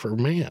authority for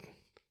man.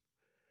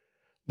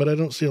 But I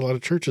don't see a lot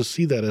of churches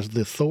see that as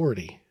the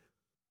authority.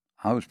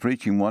 I was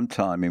preaching one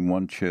time in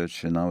one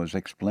church, and I was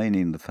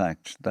explaining the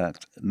fact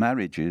that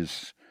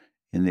marriages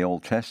in the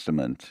Old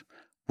Testament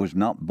was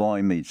not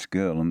boy meets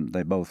girl, and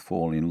they both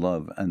fall in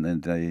love, and then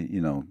they,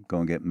 go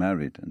and get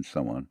married and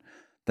so on.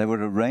 They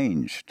were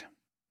arranged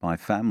by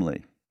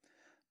family.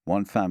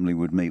 One family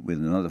would meet with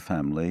another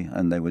family,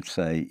 and they would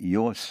say,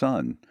 your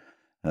son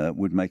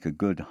would make a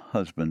good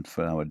husband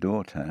for our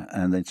daughter.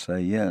 And they'd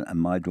say, yeah, and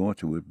my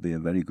daughter would be a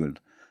very good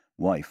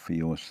wife for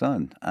your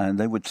son. And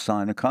they would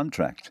sign a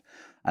contract.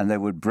 And they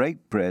would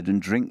break bread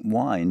and drink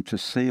wine to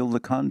seal the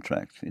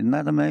contract. Isn't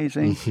that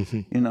amazing?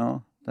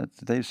 That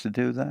they used to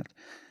do that.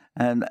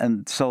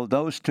 And so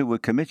those two were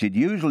committed,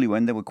 usually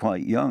when they were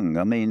quite young.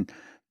 I mean,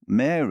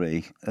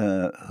 Mary,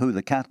 who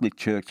the Catholic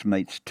Church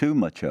makes too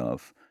much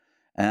of,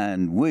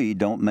 and we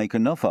don't make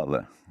enough of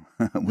her.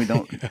 We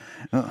don't.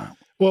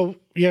 Well,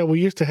 yeah,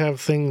 we used to have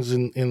things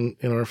in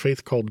our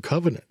faith called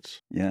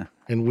covenants. Yeah.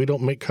 And we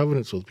don't make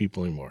covenants with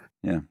people anymore.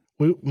 Yeah.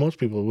 Most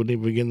people wouldn't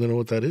even begin to know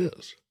what that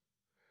is.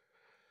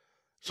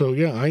 So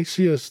yeah, I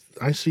see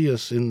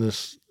us in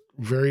this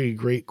very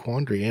great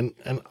quandary, and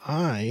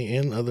I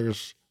and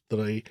others that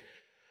I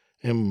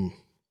am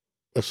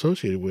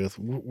associated with,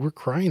 we're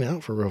crying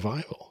out for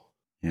revival.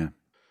 Yeah.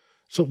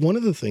 So one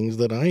of the things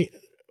that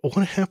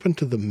what happened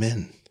to the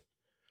men?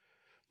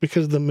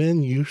 Because the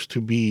men used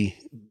to be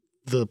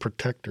the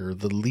protector,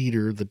 the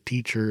leader, the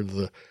teacher,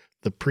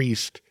 the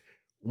priest.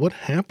 What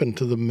happened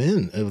to the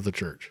men of the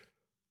church?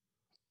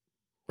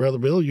 Brother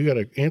Bill, you got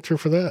an answer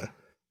for that?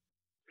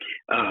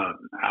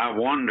 I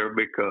wonder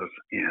because,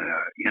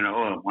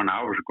 when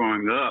I was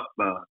growing up,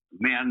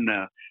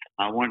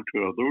 I went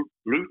to a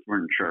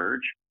Lutheran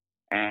church.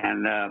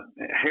 And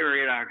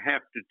Harriet, I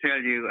have to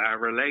tell you, I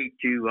relate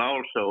to you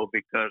also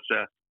because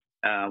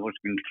I was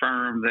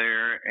confirmed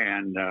there,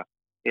 and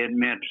it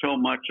meant so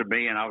much to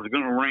me. And I was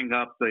going to ring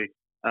up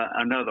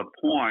another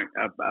point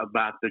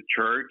about the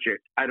church.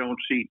 I don't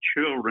see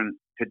children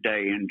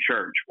today in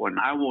church. When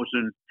I was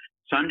in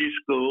Sunday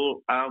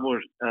school, I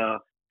was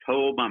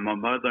told by my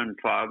mother and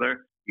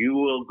father, you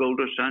will go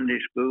to Sunday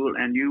school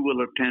and you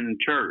will attend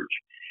church.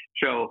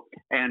 So,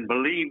 and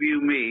believe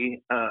you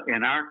me,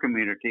 in our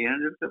community,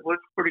 and it was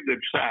pretty good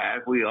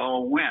size, we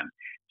all went.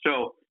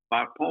 So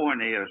my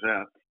point is,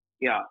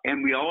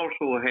 and we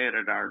also had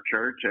at our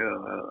church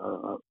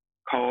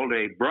called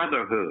a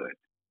brotherhood.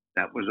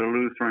 That was a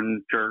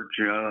Lutheran church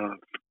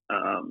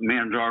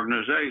men's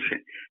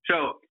organization.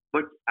 So,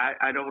 but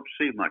I don't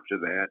see much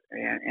of that.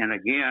 And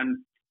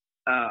again,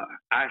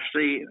 I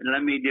see,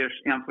 let me just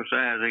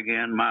emphasize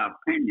again my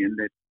opinion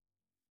that,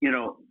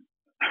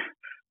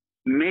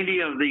 many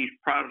of these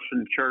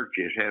Protestant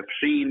churches have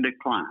seen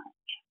declines,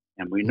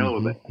 and we know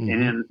that.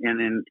 And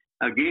then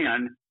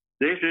again,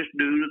 this is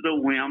due to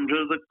the whims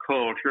of the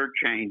culture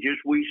changes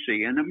we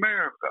see in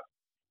America.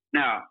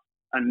 Now,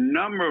 a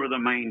number of the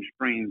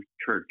mainstream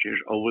churches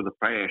over the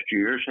past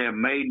years have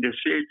made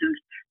decisions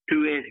to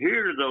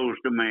adhere to those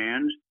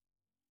demands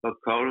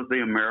because of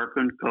the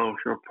American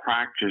cultural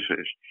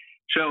practices.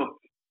 So,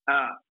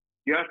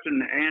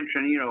 Justin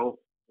answering,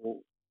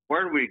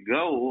 where do we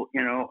go?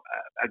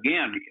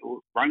 Again,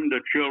 bring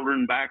the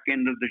children back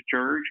into the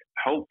church.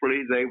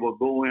 Hopefully they will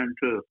go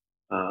into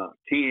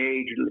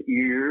teenage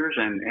years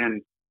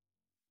and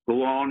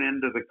go on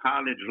into the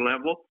college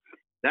level.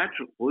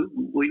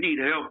 We need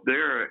help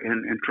there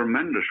in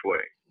tremendous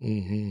way.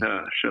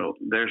 So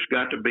there's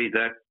got to be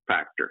that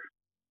factor.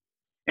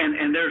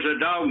 And there's a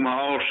dogma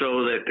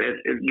also that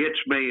it gets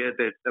me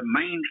that the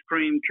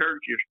mainstream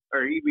churches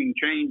are even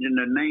changing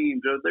the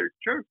names of their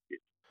churches.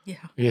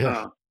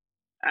 Yeah.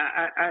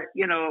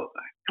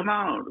 Come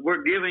on,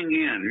 we're giving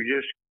in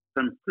just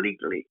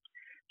completely.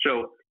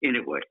 So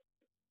anyway,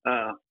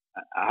 I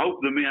hope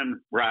the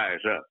men rise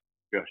up.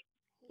 Just.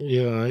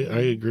 Yeah,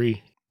 I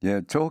agree.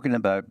 Yeah, talking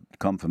about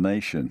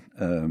confirmation,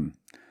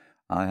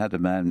 I had a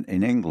man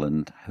in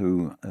England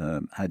who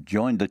had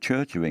joined the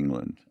Church of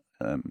England.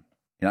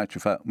 In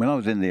actual fact, when I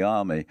was in the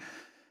army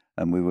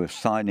and we were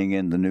signing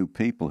in the new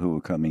people who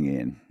were coming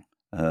in,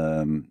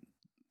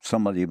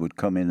 somebody would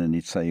come in and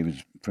he'd say he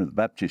was from the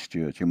Baptist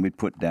Church, and we'd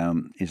put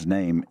down his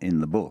name in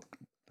the book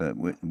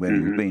where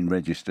he was being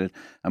registered,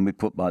 and we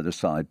put by the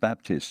side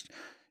Baptist.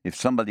 If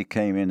somebody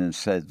came in and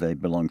said they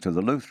belonged to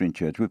the Lutheran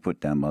Church, we put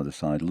down by the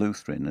side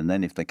Lutheran. And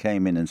then if they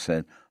came in and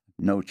said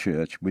no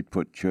church, we'd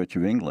put Church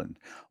of England.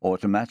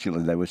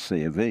 Automatically they would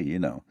C of E,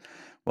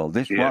 Well,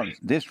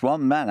 this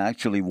one man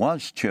actually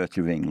was Church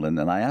of England,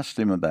 and I asked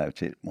him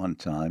about it one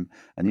time,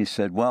 and he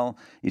said,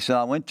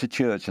 I went to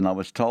church and I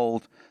was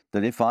told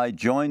that if I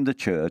joined the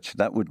church,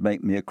 that would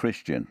make me a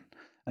Christian.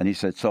 And he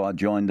said, so I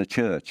joined the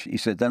church. He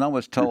said, then I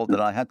was told that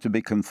I had to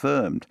be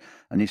confirmed.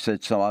 And he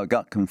said, so I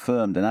got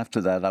confirmed. And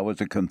after that, I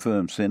was a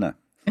confirmed sinner.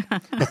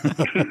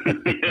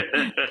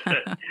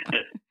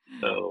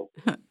 Oh.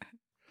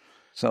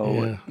 So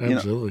Yeah,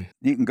 absolutely.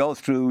 you can go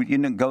through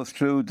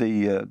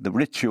the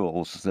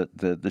rituals that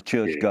the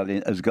church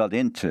has got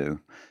into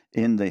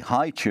in the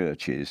high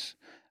churches,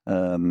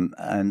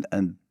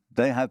 and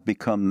they have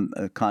become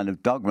a kind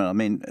of dogma. I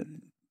mean,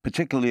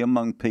 particularly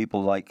among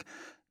people like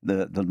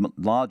the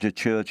larger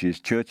churches,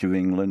 Church of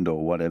England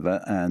or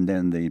whatever, and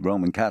then the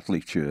Roman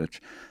Catholic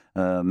Church.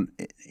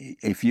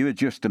 If you're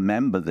just a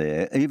member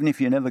there, even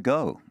if you never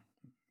go,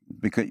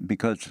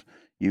 because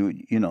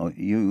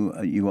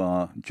you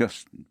are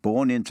just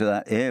born into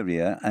that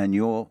area and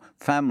your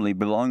family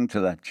belong to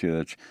that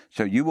church,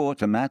 so you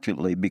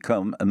automatically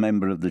become a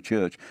member of the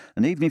church.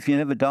 And even if you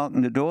never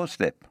darken the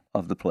doorstep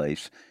of the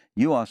place,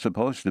 you are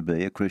supposed to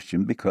be a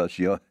Christian because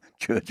you're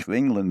Church of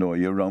England or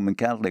you're Roman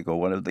Catholic or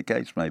whatever the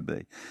case may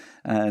be.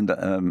 And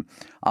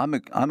I'm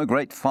a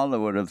great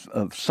follower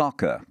of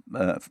soccer,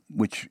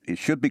 which it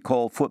should be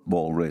called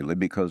football, really,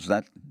 because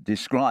that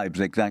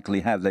describes exactly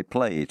how they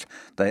play it.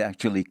 They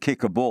actually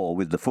kick a ball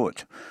with the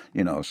foot,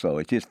 so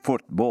it is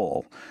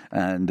football.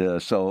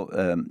 And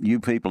so you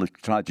people have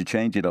tried to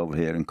change it over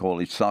here and call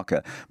it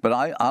soccer. But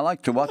I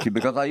like to watch it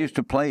because I used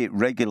to play it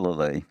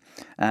regularly.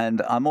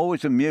 And I'm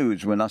always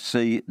amused when I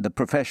see the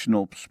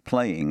professionals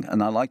playing.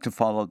 And I like to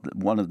follow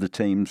one of the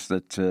teams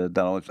that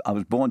I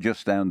was born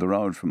just down the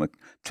road from a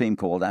team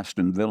called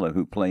Aston Villa,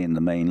 who play in the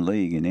main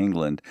league in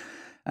England.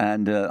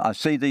 And I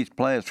see these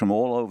players from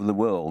all over the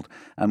world.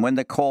 And when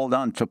they're called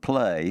on to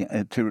play,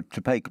 to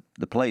take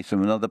the place of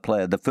another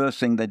player, the first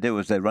thing they do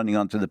is they're running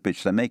onto the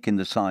pitch. They're making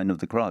the sign of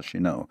the cross,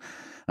 And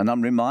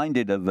I'm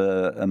reminded of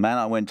a man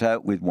I went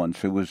out with once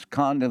who was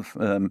kind of...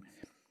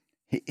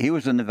 He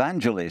was an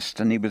evangelist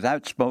and he was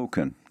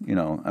outspoken,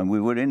 and we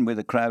were in with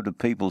a crowd of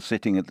people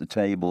sitting at the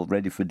table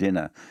ready for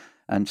dinner.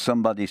 And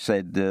somebody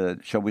said,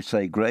 shall we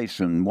say grace?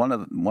 And one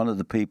of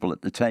the people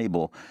at the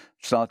table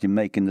started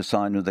making the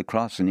sign of the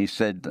cross. And he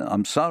said,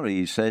 I'm sorry.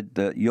 He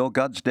said, your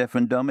God's deaf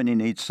and dumb and he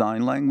needs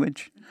sign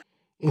language.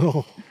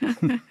 Oh,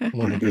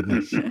 my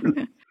goodness.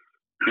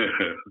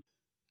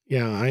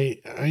 Yeah,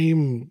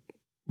 I'm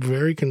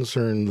very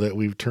concerned that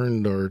we've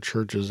turned our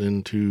churches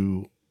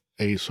into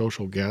a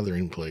social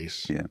gathering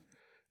place. Yeah.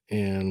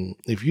 And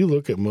if you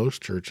look at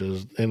most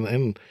churches,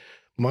 and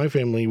my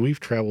family, we've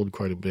traveled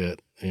quite a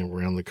bit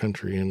around the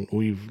country, and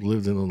we've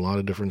lived in a lot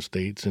of different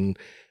states and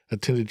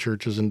attended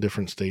churches in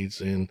different states.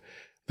 And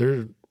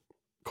there,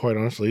 quite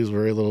honestly, is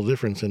very little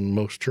difference in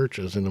most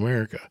churches in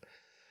America.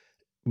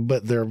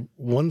 But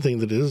one thing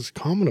that is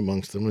common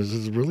amongst them is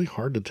it's really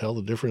hard to tell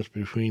the difference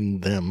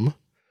between them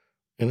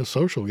and a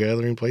social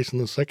gathering place in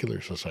the secular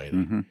society.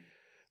 Mm-hmm.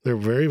 They're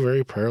very,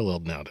 very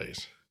paralleled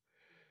nowadays.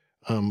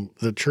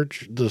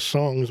 The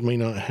songs may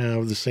not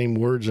have the same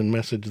words and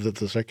message that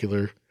the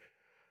secular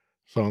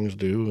songs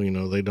do.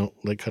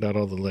 They cut out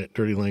all the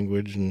dirty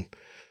language and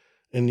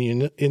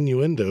the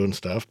innuendo and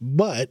stuff,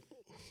 but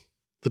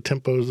the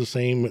tempo is the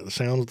same. It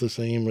sounds the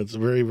same. It's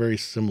very, very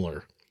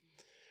similar.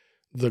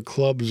 The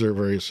clubs are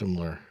very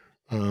similar.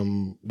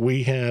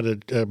 We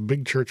had a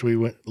big church we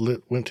went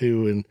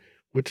to in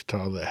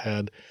Wichita that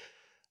had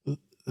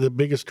the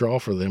biggest draw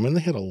for them, and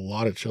they had a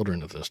lot of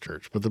children at this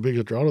church, but the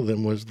biggest draw to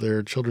them was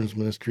their children's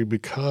ministry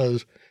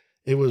because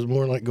it was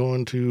more like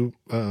going to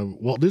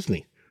Walt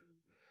Disney.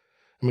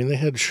 I mean, they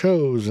had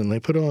shows and they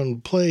put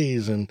on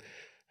plays and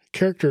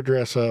character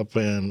dress up,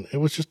 and it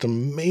was just an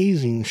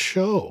amazing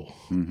show.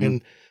 Mm-hmm.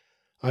 And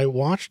I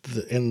watched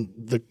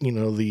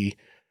the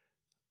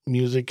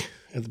music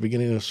at the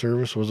beginning of the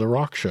service was a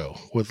rock show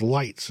with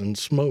lights and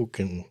smoke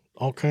and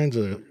all kinds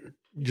of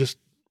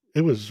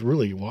it was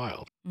really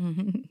wild.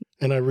 Mm-hmm.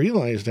 And I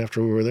realized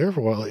after we were there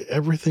for a while,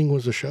 everything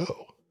was a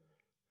show.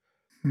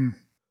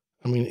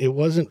 I mean, it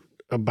wasn't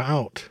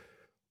about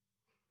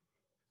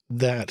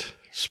that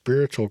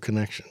spiritual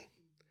connection.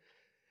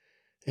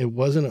 It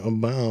wasn't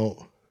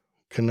about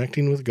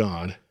connecting with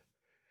God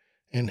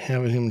and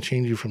having him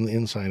change you from the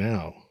inside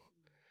out.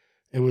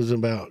 It was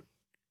about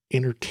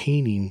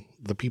entertaining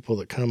the people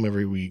that come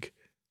every week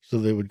so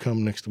they would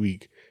come next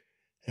week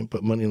and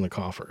put money in the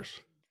coffers.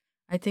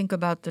 I think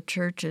about the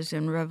churches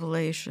in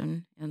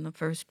Revelation in the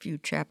first few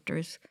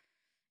chapters.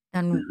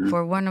 And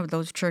for one of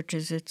those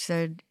churches, it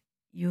said,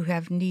 you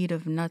have need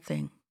of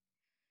nothing.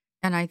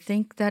 And I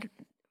think that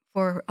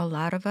for a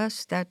lot of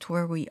us, that's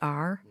where we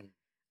are.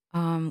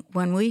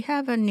 When we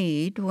have a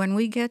need, when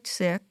we get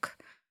sick,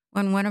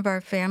 when one of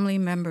our family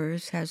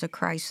members has a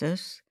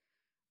crisis,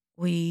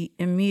 we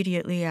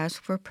immediately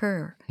ask for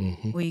prayer.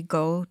 Mm-hmm. We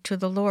go to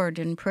the Lord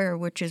in prayer,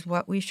 which is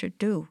what we should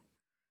do.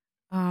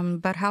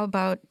 But how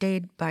about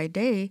day by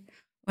day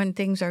when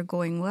things are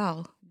going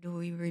well? Do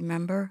we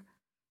remember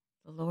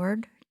the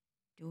Lord?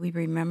 Do we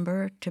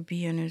remember to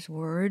be in his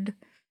word,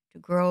 to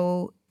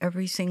grow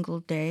every single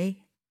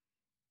day,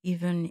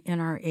 even in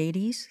our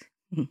 80s?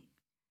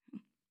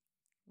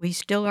 We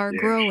still are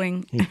Yes.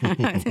 growing.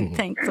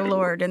 Thank the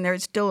Lord. And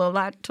there's still a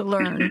lot to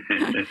learn.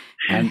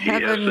 And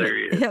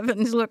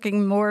heaven's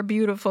looking more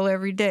beautiful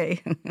every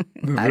day.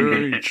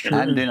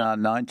 And in our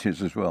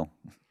 90s as well.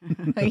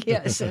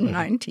 Yes, in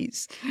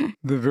 90s.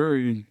 The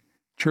very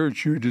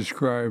church you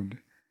described,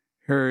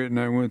 Harriet and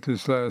I went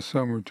this last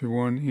summer to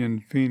one in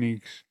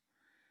Phoenix,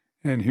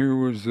 and here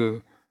was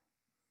the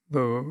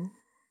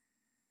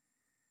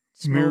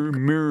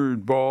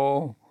mirrored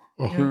ball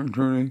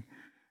turning.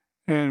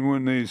 And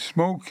when the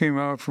smoke came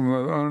out from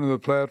under the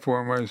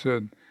platform, I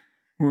said,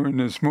 we're in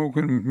the smoke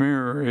and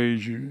mirror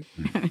age.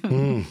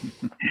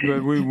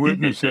 But we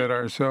witnessed that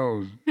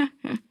ourselves.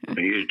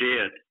 You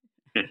did.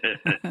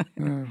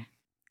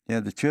 Yeah,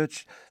 the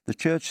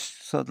church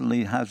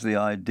suddenly has the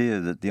idea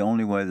that the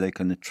only way they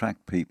can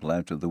attract people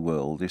out of the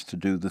world is to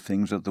do the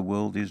things that the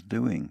world is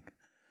doing.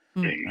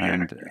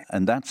 Exactly.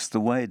 And that's the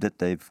way that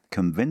they've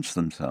convinced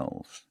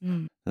themselves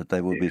that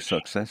they will be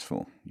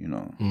successful, you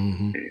know.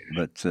 Mm-hmm.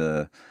 But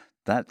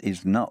that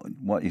is not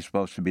what you're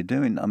supposed to be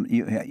doing.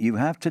 You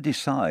have to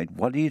decide,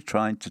 what are you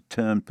trying to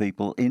turn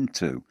people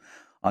into?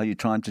 Are you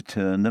trying to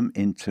turn them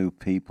into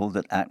people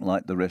that act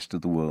like the rest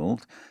of the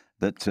world,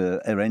 that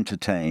are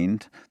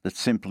entertained, that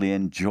simply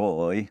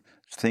enjoy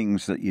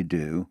things that you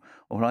do?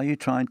 Or are you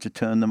trying to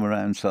turn them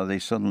around so they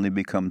suddenly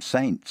become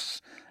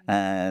saints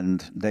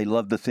and they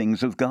love the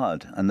things of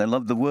God and they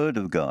love the Word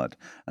of God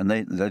and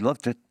they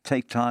love to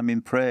take time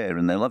in prayer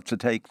and they love to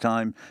take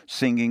time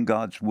singing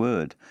God's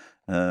Word?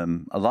 A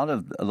lot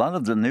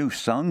of the new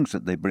songs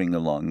that they bring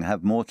along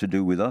have more to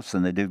do with us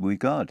than they did with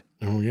God.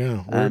 Oh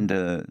yeah, and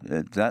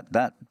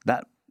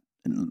that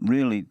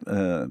really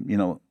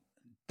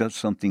does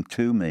something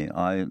to me.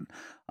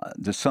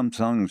 There's some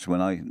songs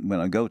when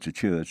I go to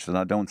church that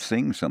I don't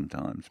sing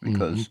sometimes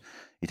because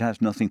it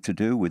has nothing to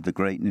do with the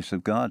greatness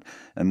of God.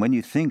 And when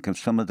you think of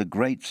some of the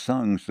great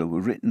songs that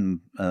were written,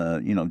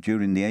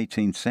 during the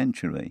 18th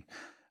century,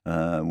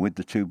 with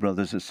the two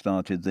brothers that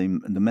started the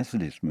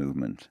Methodist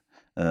movement.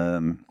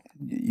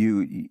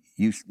 You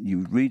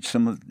read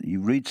some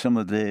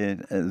of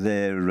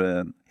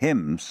their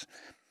hymns,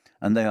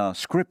 and they are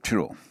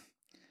scriptural.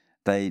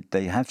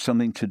 They have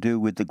something to do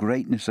with the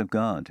greatness of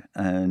God,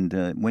 and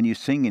when you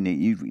sing in it,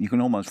 you can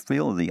almost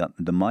feel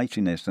the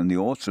mightiness and the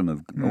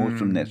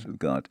awesomeness of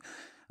God,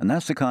 and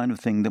that's the kind of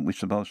thing that we're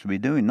supposed to be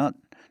doing, not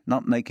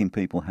making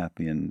people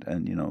happy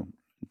and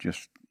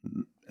just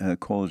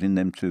causing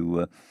them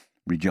to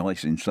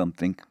rejoice in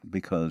something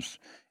because.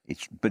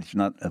 But it's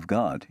not of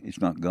God. It's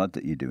not God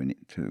that you're doing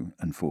it to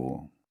and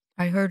for.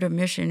 I heard a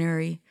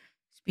missionary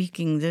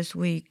speaking this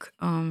week,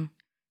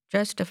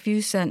 just a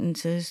few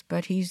sentences,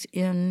 but he's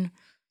in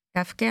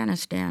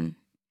Afghanistan.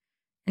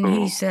 And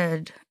he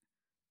said,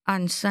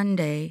 on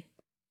Sunday,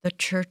 the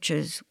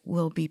churches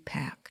will be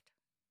packed.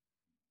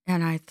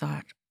 And I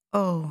thought,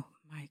 oh,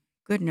 my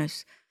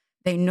goodness.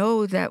 They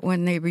know that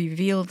when they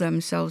reveal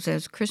themselves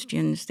as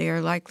Christians, they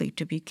are likely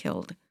to be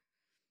killed.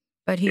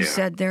 But he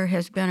said there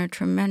has been a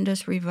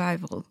tremendous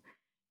revival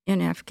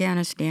in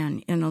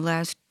Afghanistan in the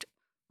last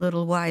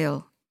little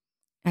while,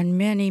 and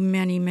many,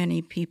 many,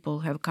 many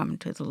people have come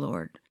to the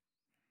Lord.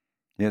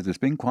 Yeah, there's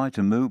been quite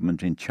a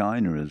movement in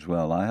China as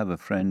well. I have a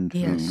friend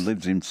who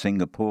lives in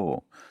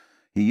Singapore.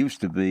 He used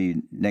to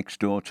be next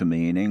door to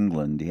me in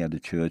England. He had a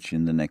church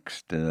in the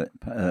next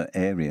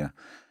area,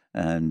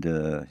 and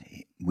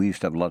we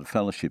used to have a lot of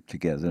fellowship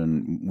together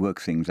and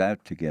work things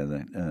out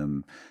together.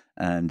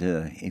 And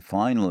he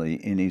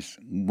finally,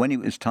 when it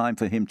was time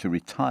for him to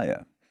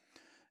retire,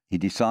 he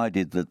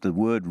decided that the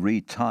word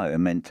retire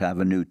meant to have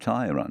a new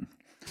tire on,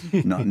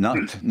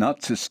 not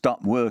to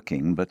stop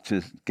working, but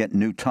to get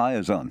new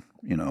tires on.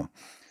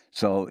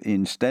 So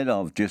instead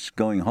of just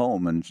going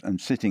home and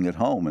sitting at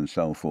home and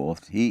so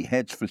forth, he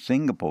heads for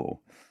Singapore,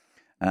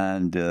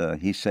 and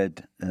he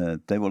said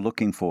they were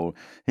looking for.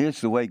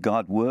 Here's the way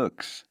God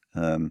works.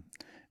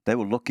 They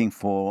were looking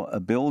for a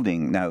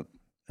building now.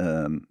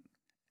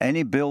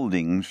 Any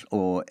buildings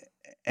or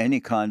any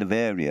kind of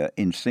area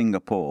in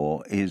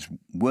Singapore is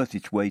worth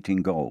its weight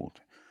in gold.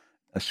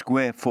 A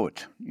square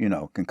foot,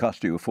 can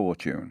cost you a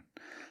fortune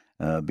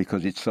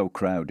because it's so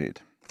crowded.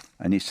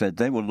 And he said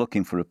they were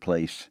looking for a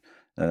place,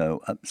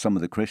 some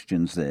of the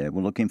Christians there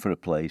were looking for a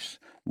place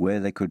where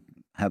they could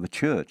have a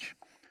church.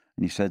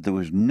 And he said there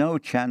was no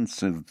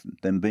chance of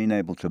them being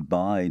able to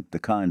buy the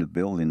kind of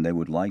building they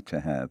would like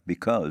to have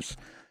because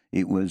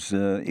it was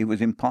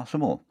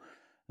impossible.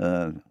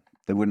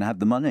 They wouldn't have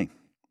the money.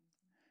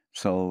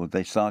 So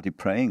they started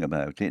praying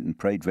about it and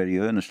prayed very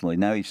earnestly.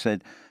 Now, he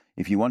said,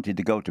 if you wanted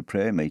to go to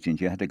prayer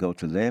meetings, you had to go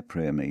to their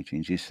prayer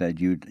meetings. He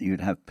said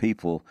you'd have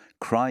people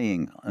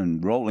crying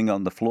and rolling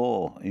on the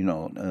floor,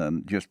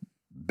 just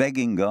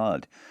begging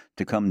God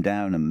to come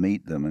down and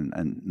meet them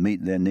and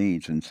meet their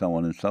needs and so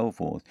on and so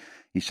forth.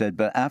 He said,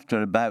 but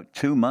after about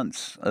 2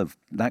 months of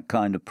that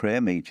kind of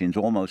prayer meetings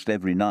almost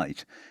every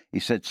night, he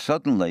said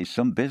suddenly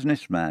some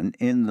businessman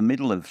in the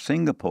middle of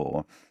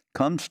Singapore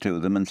comes to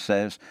them and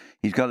says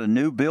he's got a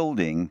new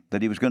building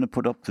that he was going to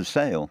put up for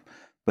sale,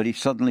 but he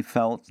suddenly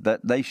felt that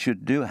they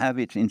should have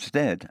it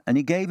instead, and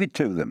he gave it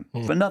to them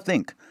for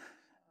nothing.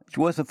 It's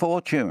worth a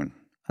fortune.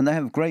 And they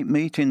have great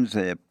meetings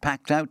there,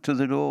 packed out to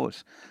the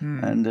doors.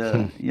 And,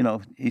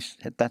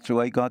 that's the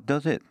way God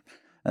does it.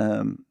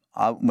 When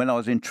I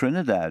was in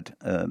Trinidad,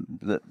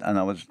 and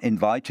I was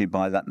invited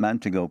by that man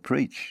to go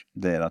preach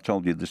there, I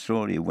told you the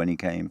story of when he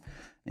came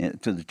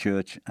to the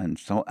church and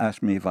so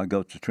asked me if I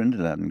go to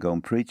Trinidad and go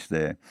and preach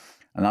there.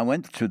 And I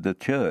went to the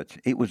church.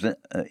 It was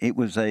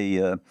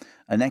an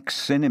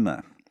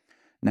ex-cinema.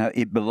 Now,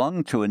 it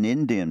belonged to an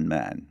Indian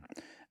man.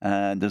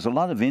 And there's a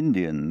lot of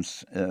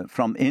Indians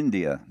from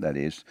India, that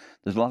is.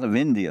 There's a lot of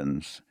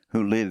Indians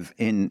who live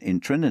in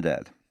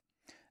Trinidad.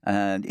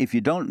 And if you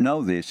don't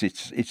know this,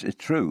 it's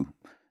true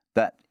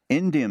that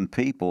Indian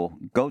people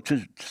go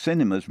to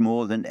cinemas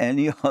more than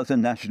any other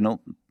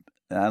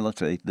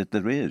nationality that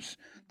there is.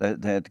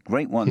 They're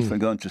great ones for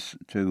going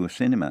to a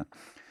cinema.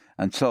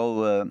 And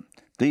so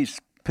these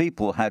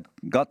people had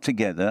got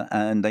together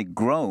and they'd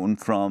grown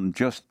from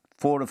just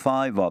 4 or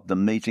 5 of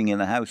them meeting in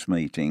a house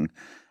meeting.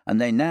 And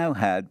they now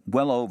had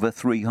well over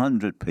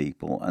 300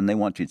 people, and they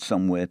wanted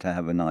somewhere to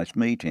have a nice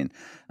meeting.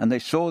 And they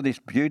saw this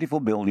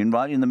beautiful building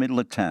right in the middle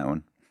of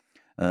town,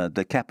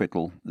 the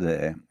capital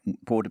there,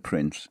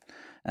 Port-au-Prince,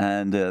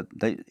 and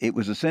it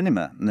was a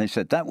cinema. And they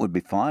said, that would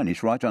be fine.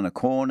 It's right on a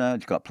corner.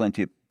 It's got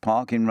plenty of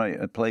parking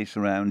place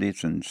around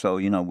it, and so,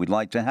 we'd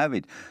like to have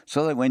it.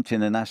 So they went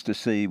in and asked to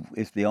see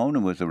if the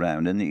owner was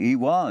around, and he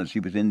was. He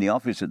was in the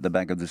office at the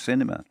back of the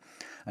cinema,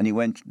 and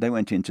they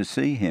went in to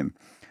see him.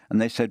 And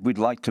they said, we'd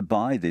like to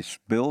buy this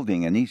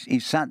building. And he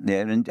sat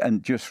there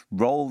and just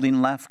rolled in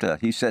laughter.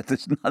 He said,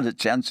 there's not a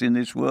chance in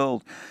this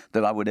world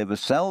that I would ever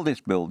sell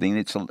this building.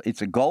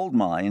 It's a gold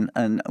mine,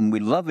 and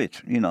we love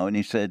it, And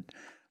he said,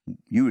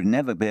 you would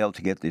never be able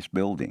to get this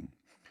building.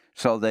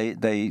 So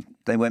they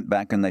went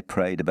back and they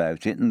prayed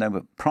about it, and they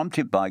were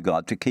prompted by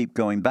God to keep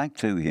going back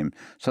to him.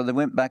 So they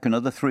went back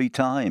another 3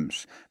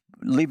 times,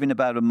 leaving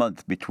about a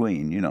month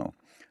between,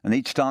 And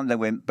each time they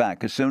went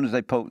back, as soon as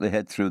they poked their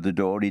head through the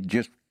door, he'd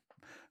just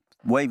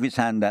wave his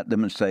hand at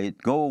them and say,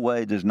 go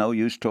away, there's no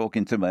use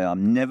talking to me.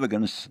 I'm never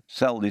going to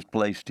sell this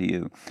place to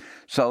you.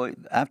 So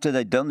after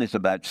they'd done this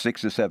about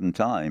 6 or 7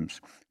 times,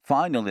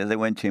 finally they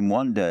went in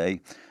one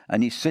day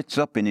and he sits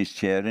up in his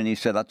chair and he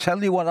said, I'll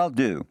tell you what I'll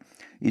do.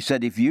 He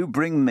said, if you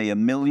bring me $1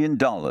 million,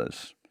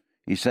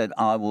 he said,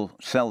 I will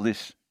sell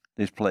this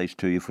place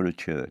to you for a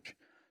church.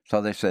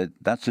 So they said,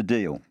 that's a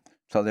deal.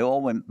 So they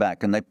all went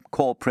back and they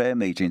called prayer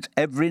meetings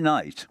every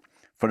night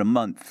for a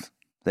month.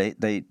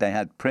 They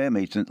had prayer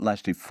meetings that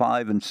lasted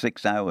 5 and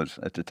 6 hours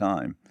at a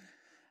time.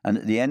 And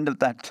at the end of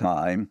that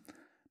time,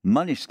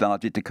 money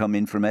started to come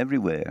in from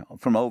everywhere,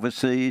 from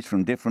overseas,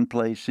 from different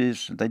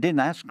places. They didn't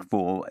ask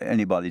for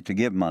anybody to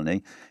give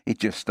money. It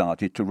just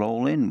started to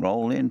roll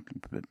in.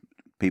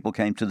 People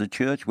came to the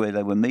church where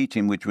they were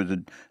meeting, which was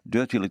a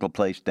dirty little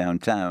place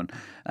downtown,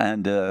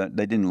 and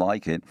they didn't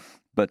like it.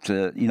 But,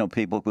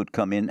 people could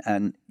come in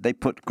and they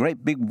put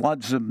great big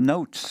wads of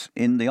notes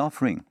in the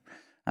offering.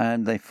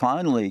 And they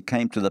finally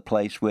came to the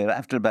place where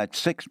after about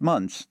 6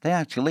 months, they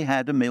actually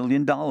had $1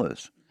 million.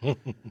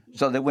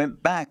 So they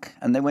went back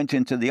and they went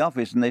into the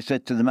office and they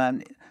said to the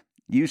man,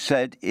 you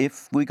said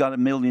if we got $1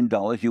 million,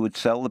 you would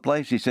sell the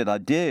place. He said, I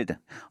did.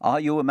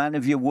 Are you a man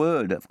of your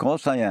word? Of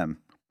course I am.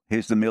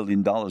 Here's the $1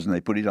 million. And they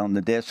put it on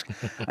the desk.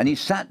 And he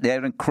sat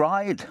there and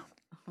cried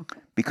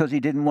because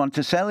he didn't want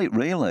to sell it,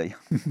 really.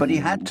 But he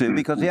had to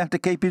because he had to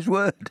keep his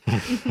word.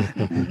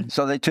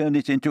 So they turned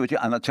it into a church.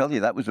 And I tell you,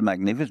 that was a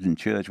magnificent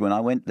church. When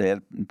I went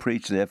there and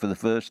preached there for the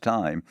first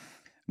time,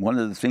 one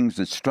of the things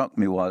that struck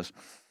me was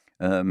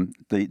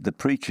the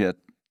preacher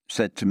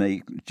said to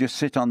me, just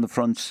sit on the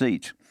front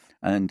seat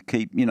and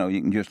keep, you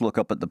can just look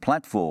up at the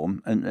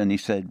platform. And he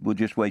said, we'll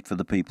just wait for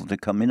the people to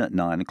come in at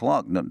 9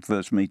 o'clock. The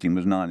first meeting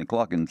was 9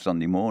 o'clock on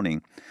Sunday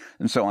morning.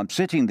 And so I'm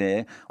sitting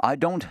there. I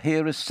don't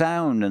hear a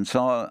sound. And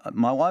so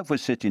my wife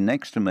was sitting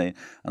next to me,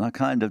 and I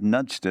kind of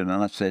nudged her, and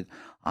I said,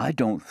 I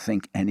don't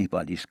think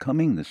anybody's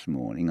coming this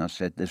morning. I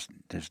said,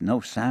 there's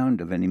no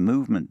sound of any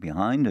movement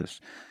behind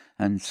us.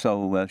 And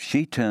so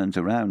she turns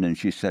around, and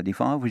she said, if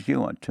I was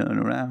you, I'd turn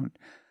around.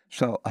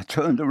 So I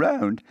turned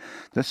around.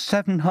 There's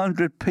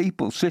 700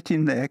 people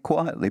sitting there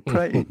quietly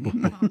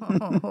praying.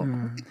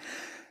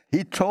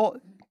 He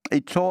taught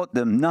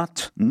them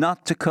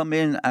not to come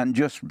in and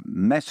just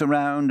mess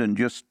around and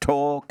just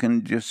talk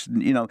and just,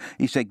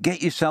 he said,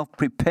 get yourself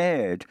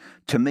prepared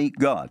to meet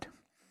God.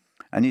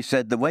 And he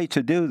said the way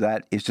to do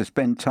that is to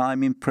spend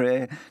time in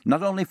prayer,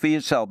 not only for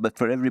yourself, but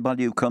for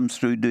everybody who comes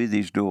through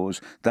these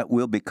doors, that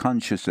will be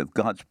conscious of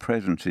God's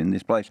presence in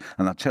this place.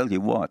 And I'll tell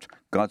you what,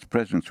 God's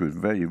presence was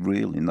very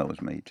real in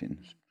those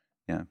meetings.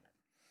 Yeah.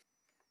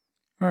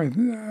 I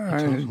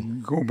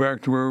go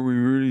back to where we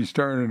really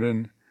started.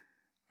 And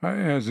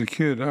as a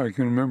kid, I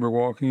can remember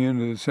walking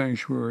into the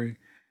sanctuary,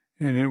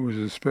 and it was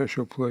a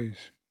special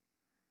place.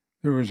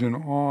 There was an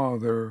awe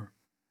there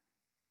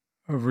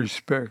of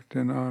respect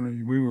and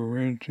honor. We were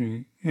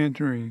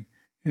entering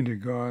into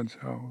God's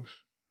house.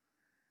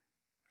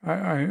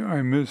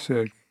 I miss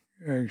that,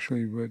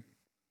 actually, but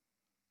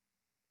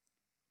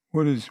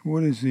what is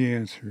the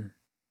answer?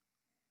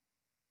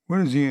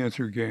 What is the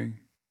answer, gang?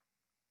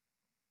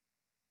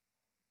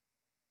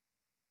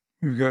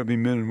 We've got to be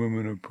men and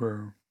women of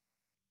prayer.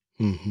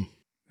 Mm-hmm.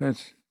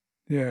 That's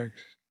the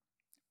Acts.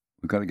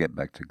 We've got to get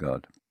back to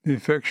God. The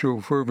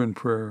effectual, fervent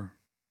prayer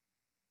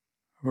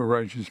of a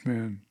righteous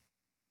man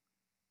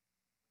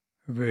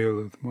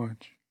availeth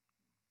much.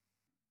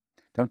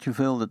 Don't you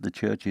feel that the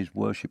church is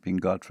worshipping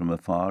God from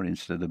afar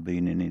instead of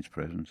being in his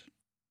presence?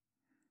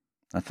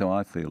 That's how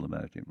I feel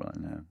about it right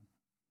now.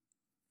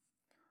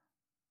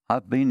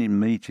 I've been in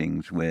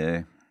meetings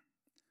where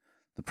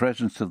the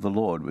presence of the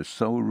Lord was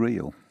so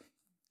real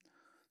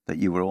that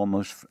you were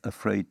almost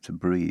afraid to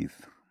breathe.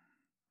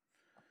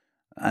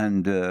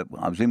 And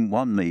I was in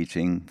one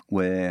meeting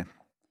where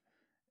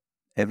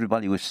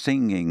everybody was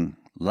singing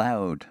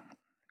loud,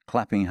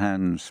 clapping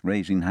hands,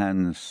 raising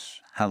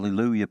hands,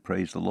 hallelujah,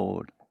 praise the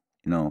Lord,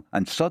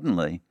 and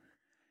suddenly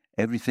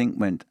everything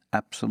went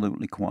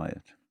absolutely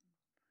quiet.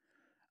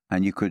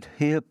 And you could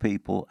hear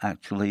people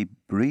actually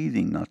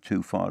breathing not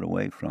too far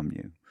away from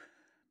you,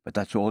 but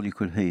that's all you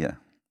could hear.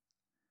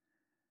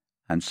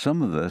 And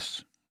some of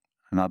us,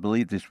 and I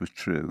believe this was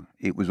true,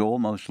 it was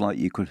almost like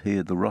you could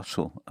hear the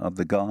rustle of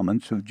the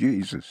garments of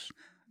Jesus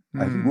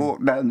as he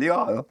walked down the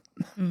aisle.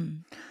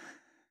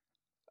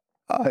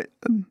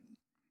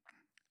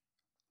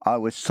 I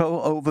was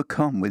so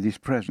overcome with his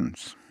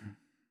presence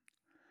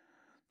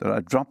that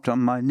I dropped on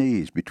my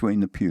knees between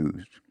the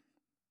pews,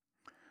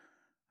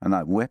 and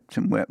I wept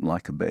and wept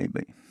like a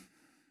baby.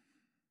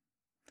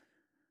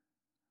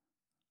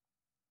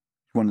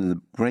 One of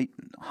the great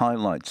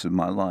highlights of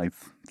my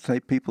life.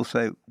 People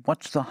say,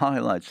 what's the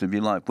highlights of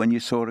your life? When you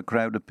saw a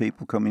crowd of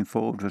people coming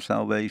forward for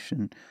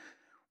salvation,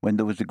 when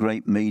there was a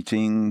great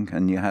meeting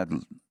and you had,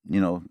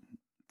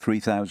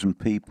 3,000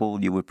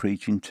 people you were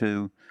preaching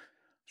to.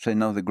 Say,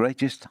 no, the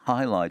greatest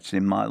highlights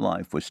in my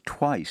life was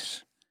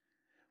twice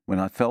when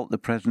I felt the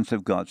presence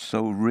of God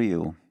so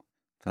real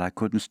that I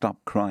couldn't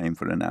stop crying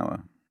for an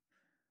hour.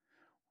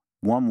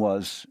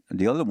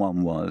 The other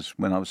one was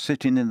when I was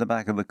sitting in the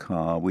back of a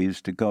car. We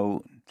used to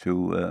go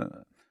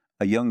to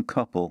a young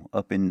couple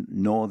up in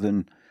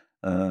northern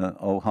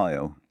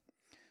Ohio,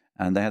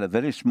 and they had a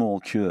very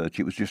small church.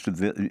 It was just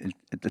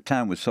the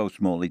town was so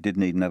small, it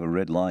didn't even have a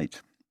red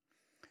light.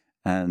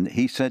 And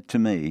he said to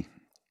me,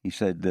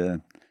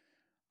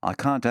 I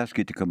can't ask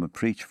you to come and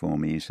preach for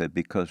me, he said,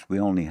 because we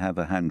only have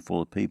a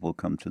handful of people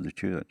come to the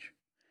church.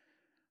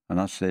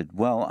 And I said,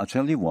 well, I'll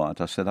tell you what.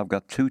 I said, I've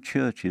got two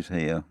churches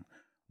here,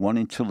 one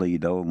in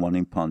Toledo and one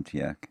in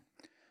Pontiac.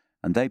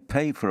 And they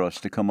pay for us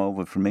to come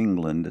over from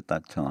England at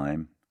that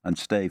time and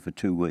stay for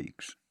 2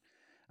 weeks.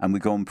 And we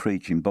go and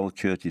preach in both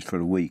churches for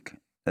a week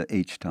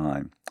each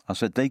time. I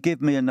said, they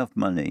give me enough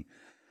money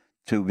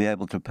to be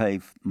able to pay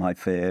my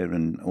fare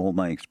and all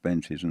my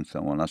expenses and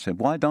so on. I said,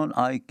 why don't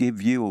I give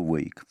you a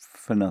week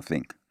for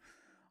nothing?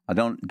 I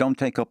don't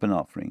take up an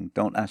offering.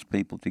 Don't ask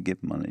people to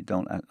give money.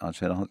 I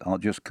said, I'll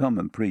just come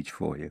and preach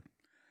for you.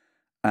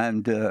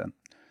 And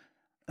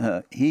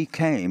he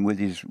came with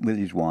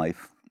his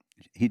wife.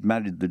 He'd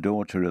married the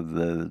daughter of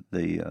the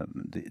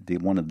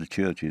one of the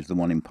churches, the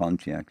one in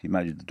Pontiac. He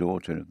married the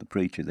daughter of the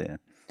preacher there,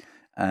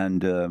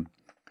 and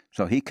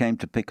so he came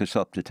to pick us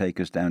up to take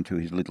us down to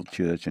his little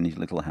church and his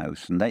little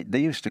house. And they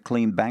used to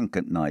clean bank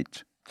at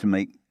night to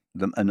make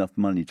them enough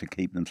money to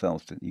keep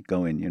themselves to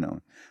go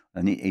in,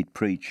 and he'd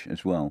preach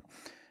as well.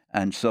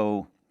 And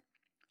so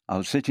I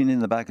was sitting in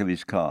the back of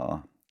his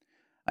car,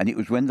 and it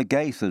was when the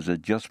Gaithers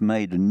had just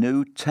made a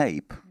new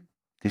tape.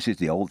 This is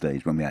the old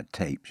days when we had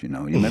tapes, You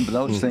remember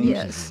those things?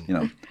 Yes.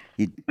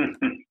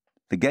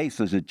 The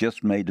Gaithers had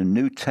just made a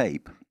new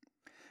tape,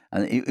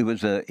 and it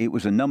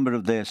was a number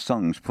of their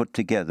songs put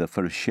together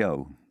for a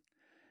show.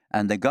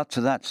 And they got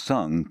to that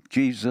song,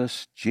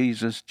 Jesus,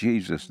 Jesus,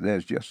 Jesus.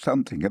 There's just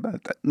something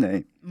about that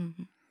name.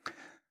 Mm-hmm.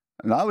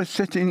 And I was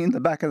sitting in the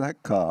back of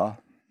that car.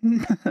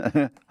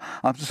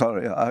 I'm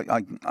sorry,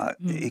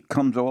 it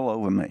comes all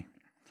over me.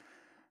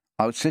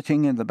 I was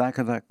sitting in the back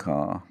of that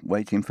car,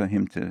 waiting for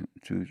him to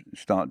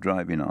start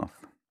driving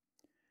off.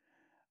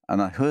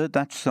 And I heard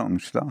that song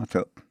start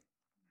up.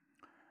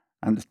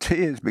 And the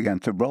tears began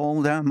to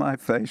roll down my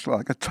face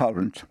like a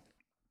torrent.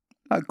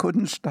 I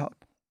couldn't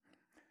stop.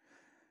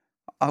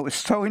 I was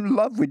so in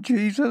love with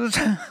Jesus.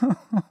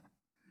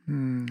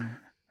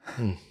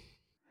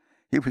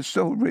 He was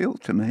so real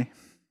to me.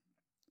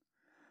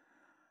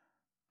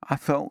 I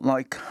felt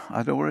like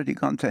I'd already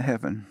gone to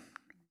heaven,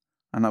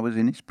 and I was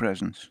in his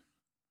presence.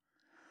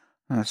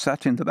 And I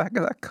sat in the back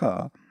of that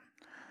car,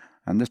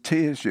 and the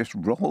tears just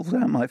rolled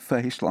down my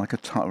face like a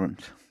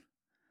torrent.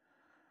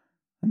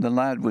 And the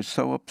lad was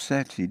so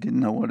upset, he didn't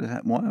know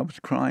why I was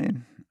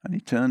crying. And he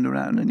turned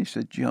around and he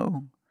said,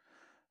 Joe,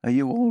 are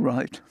you all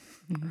right?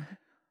 Mm-hmm.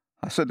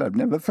 I said, I've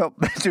never felt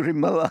better in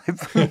my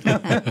life.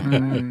 That's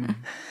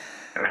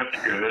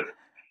good.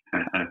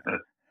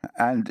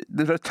 And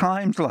there are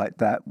times like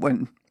that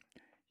when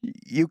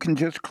you can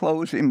just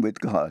close in with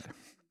God.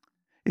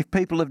 If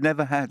people have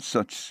never had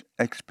such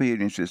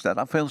experiences, that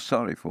I feel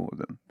sorry for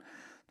them,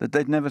 that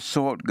they've never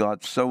sought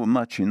God so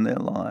much in their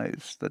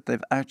lives, that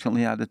they've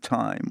actually had a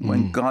time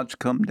when God's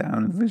come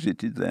down and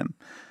visited them,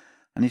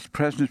 and his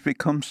presence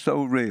becomes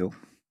so real.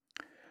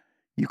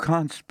 You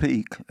can't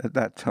speak at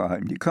that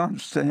time. You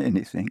can't say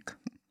anything.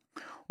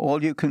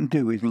 All you can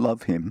do is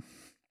love him.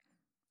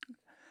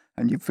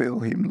 And you feel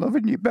him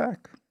loving you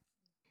back.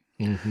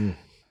 Mm-hmm.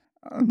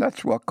 And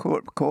that's what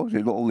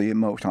causes all the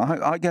emotion.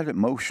 I get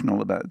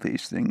emotional about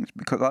these things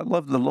because I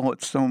love the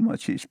Lord so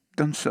much. He's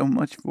done so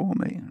much for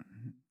me.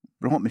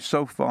 Brought me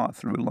so far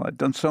through life.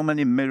 Done so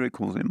many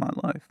miracles in my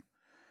life.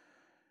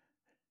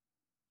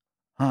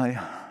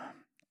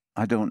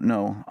 I don't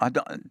know.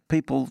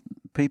 People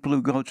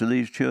who go to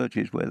these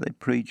churches where they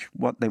preach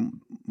what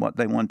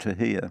they want to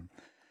hear,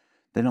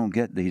 they don't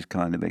get these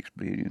kind of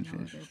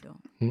experiences. No, they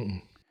don't.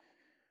 Mm-mm.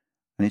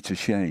 And it's a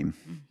shame.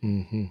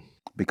 Mm-hmm.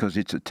 Because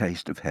it's a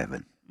taste of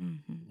heaven.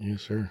 Mm-hmm.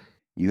 Yes, sir.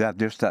 You have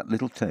just that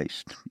little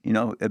taste. You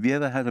know, have you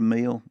ever had a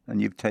meal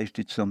and you've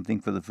tasted something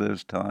for the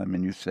first time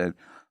and you said,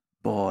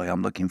 boy,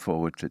 I'm looking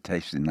forward to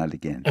tasting that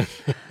again.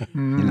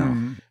 You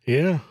know,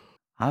 Yeah.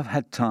 I've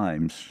had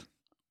times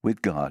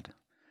with God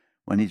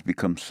when he's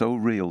become so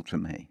real to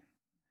me.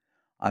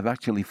 I've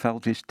actually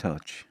felt his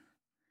touch.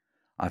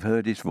 I've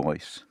heard his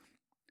voice.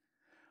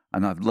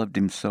 And I've loved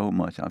him so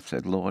much. I've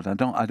said, Lord, I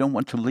don't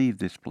want to leave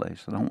this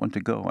place. I don't want to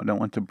go. I don't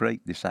want to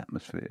break this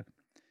atmosphere.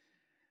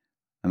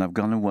 And I've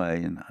gone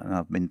away, and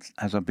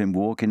as I've been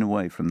walking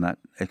away from that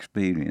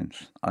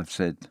experience, I've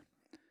said,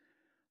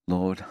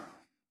 Lord,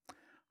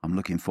 I'm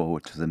looking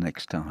forward to the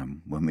next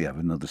time when we have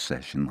another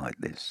session like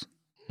this.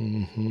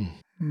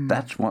 Mm-hmm.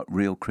 That's what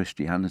real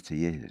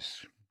Christianity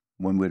is.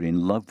 When we're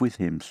in love with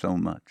him so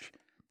much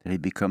that he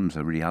becomes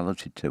a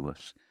reality to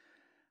us,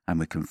 and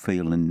we can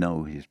feel and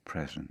know his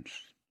presence.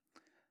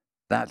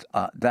 That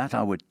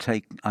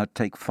I'd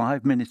take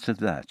 5 minutes of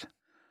that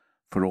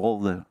for all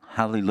the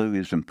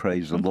hallelujahs and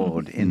praise the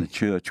Lord in the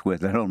church where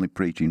they're only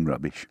preaching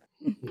rubbish.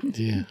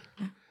 Yeah.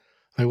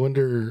 I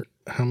wonder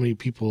how many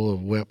people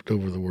have wept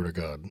over the Word of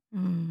God.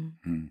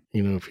 Mm-hmm.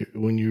 You know,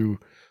 when you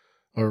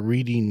are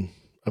reading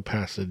a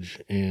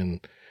passage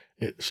and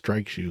it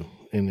strikes you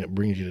and it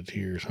brings you to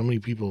tears, how many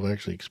people have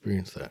actually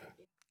experienced that?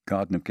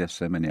 Garden of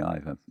Gethsemane, I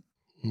have.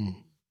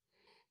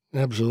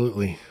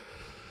 Absolutely.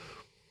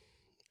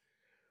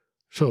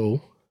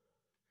 So,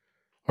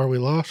 are we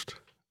lost?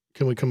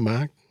 Can we come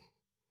back?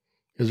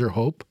 Is there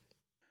hope?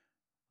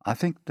 I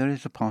think there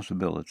is a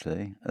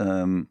possibility.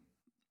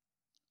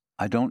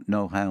 I don't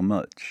know how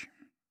much,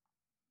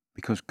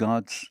 because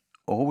God's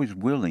always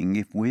willing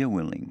if we're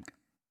willing.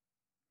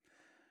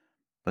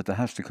 But there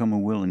has to come a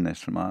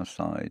willingness from our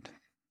side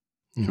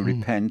to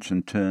repent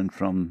and turn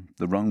from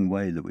the wrong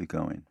way that we're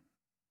going.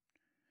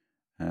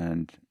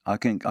 And I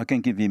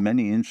can give you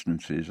many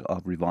instances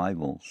of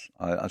revivals.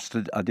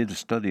 I did a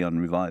study on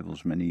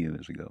revivals many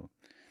years ago.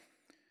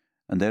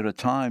 And there are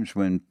times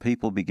when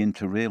people begin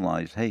to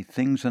realize, hey,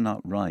 things are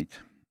not right.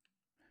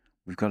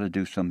 We've got to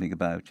do something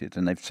about it.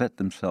 And they've set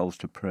themselves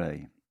to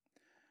pray.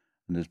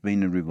 And there's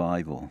been a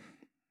revival.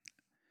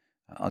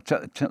 I'll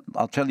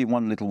tell you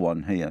one little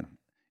one here.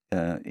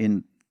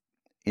 In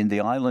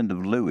the island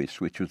of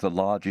Lewis, which was the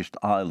largest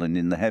island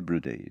in the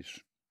Hebrides,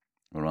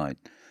 all right,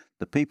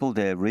 the people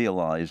there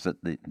realized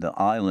that the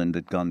island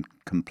had gone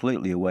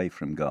completely away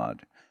from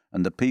God,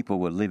 and the people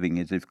were living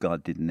as if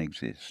God didn't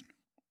exist.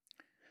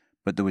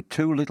 But there were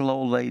two little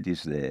old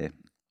ladies there.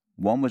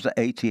 One was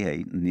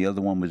 88 and the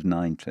other one was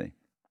 90.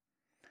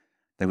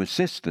 They were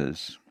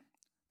sisters.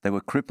 They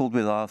were crippled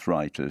with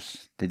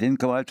arthritis. They didn't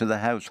go out of the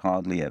house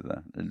hardly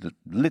ever. A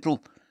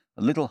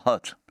little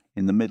hut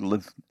in the middle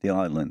of the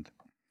island.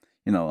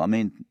 You know, I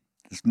mean,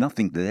 there's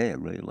nothing there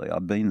really.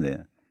 I've been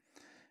there.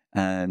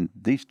 And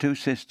these two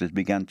sisters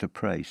began to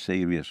pray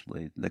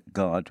seriously that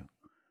God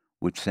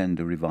would send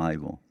a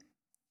revival.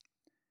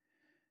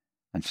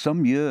 And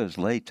some years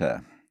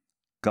later,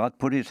 God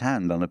put his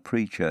hand on a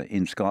preacher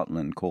in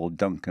Scotland called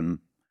Duncan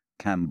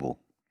Campbell.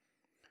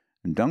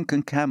 And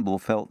Duncan Campbell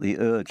felt the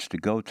urge to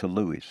go to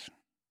Lewis.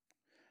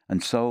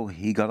 And so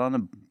he got on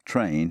a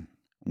train,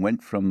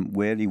 went from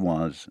where he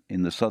was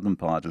in the southern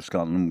part of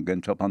Scotland,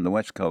 went up on the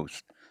west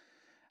coast.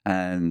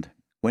 And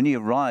when he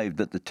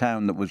arrived at the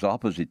town that was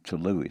opposite to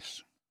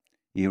Lewis,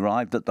 he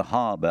arrived at the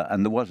harbour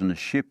and there wasn't a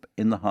ship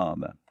in the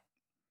harbour.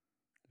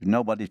 There was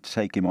nobody to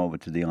take him over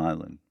to the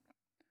island.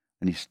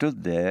 And he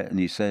stood there and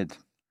he said,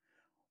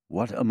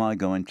 what am I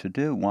going to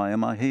do? Why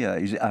am I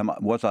here?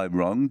 Was I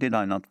wrong? Did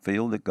I not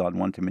feel that God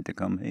wanted me to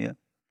come here?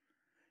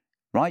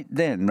 Right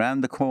then,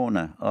 round the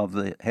corner of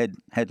the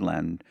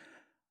headland,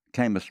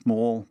 came a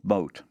small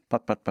boat,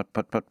 put,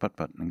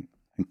 and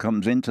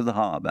comes into the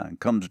harbour and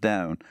comes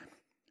down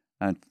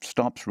and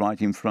stops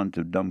right in front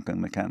of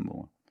Duncan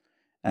Campbell.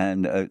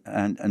 And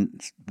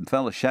the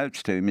fellow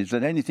shouts to him, is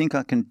there anything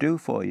I can do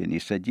for you? And he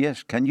said,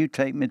 yes, can you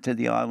take me to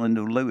the island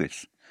of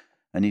Lewis?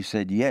 And he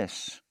said,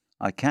 yes,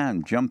 I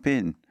can, jump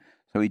in.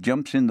 So he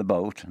jumps in the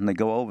boat and they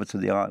go over to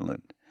the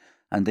island.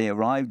 And they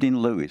arrived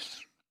in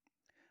Lewis.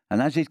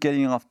 And as he's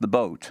getting off the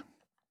boat,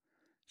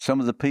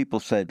 some of the people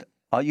said,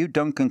 are you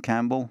Duncan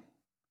Campbell?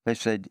 He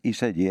said,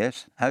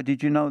 yes. How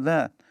did you know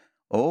that?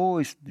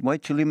 Oh,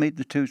 wait till you meet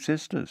the two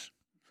sisters.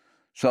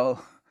 So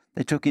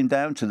they took him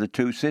down to the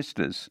two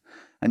sisters,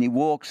 and he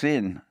walks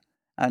in,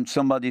 and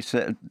somebody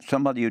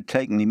who'd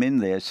taken him in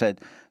there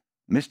said,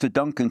 "Mr.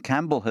 Duncan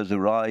Campbell has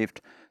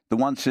arrived." The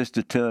one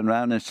sister turned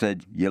around and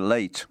said, "You're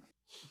late.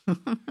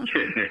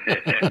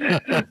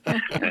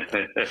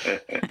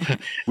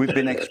 We've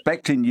been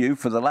expecting you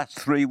for the last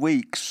 3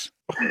 weeks."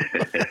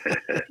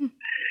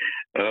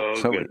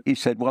 So good. he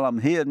said, "Well,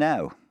 I'm here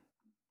now."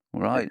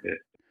 Right.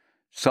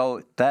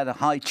 So they had a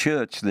high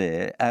church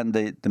there, and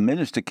the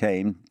minister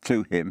came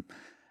to him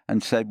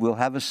and said, "We'll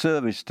have a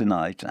service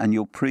tonight, and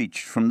you'll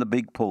preach from the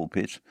big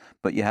pulpit,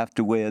 but you have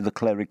to wear the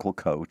clerical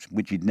coat,"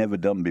 which he'd never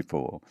done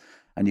before.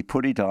 And he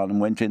put it on and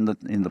went in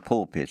the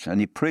pulpit, and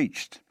he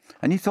preached.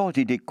 And he thought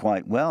he did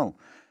quite well.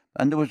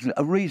 And there was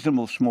a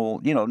reasonable small,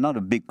 not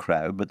a big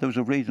crowd, but there was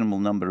a reasonable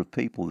number of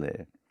people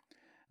there.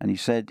 And he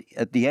said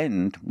at the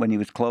end, when he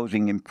was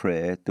closing in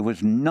prayer, there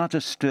was not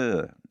a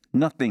stir,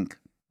 nothing.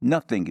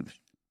 It was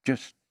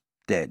just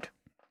dead.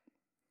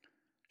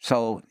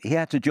 So he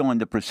had to join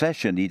the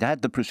procession. He'd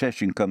had the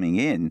procession coming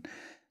in.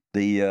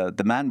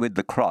 The man with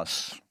the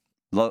cross,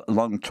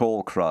 long,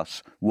 tall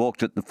cross,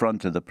 walked at the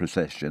front of the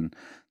procession.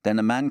 Then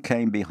a man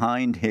came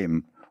behind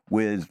him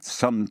with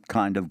some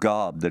kind of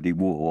garb that he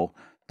wore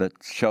that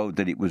showed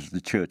that it was the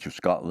Church of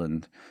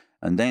Scotland.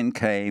 And then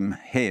came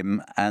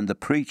him and the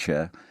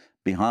preacher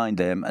behind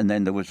them, and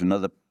then there was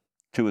another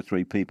 2 or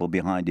 3 people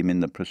behind him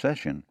in the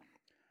procession.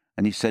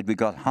 And he said, we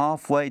got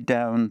halfway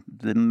down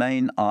the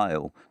main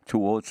aisle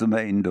towards the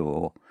main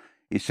door.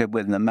 He said,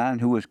 when the man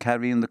who was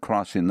carrying the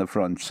cross in the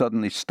front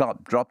suddenly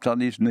stopped, dropped on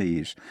his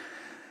knees,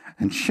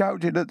 and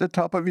shouted at the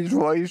top of his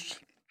voice,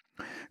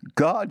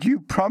 "God, you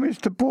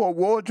promised to pour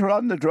water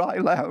on the dry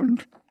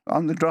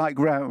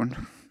ground.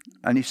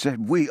 And he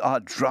said, we are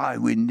dry,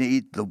 we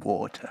need the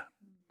water.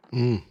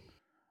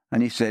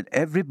 And he said,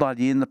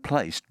 everybody in the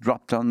place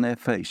dropped on their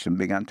face and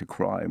began to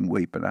cry and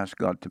weep and ask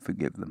God to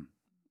forgive them.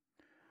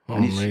 Oh,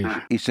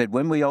 And he said,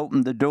 when we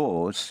opened the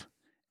doors,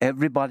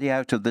 everybody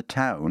out of the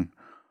town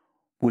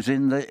was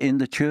in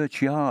the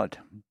churchyard,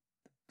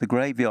 the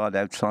graveyard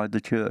outside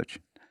the church,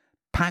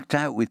 packed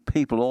out with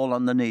people all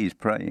on their knees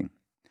praying.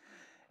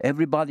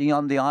 Everybody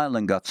on the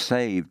island got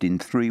saved in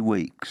 3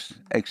 weeks,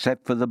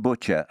 except for the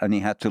butcher, and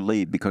he had to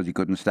leave because he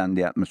couldn't stand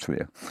the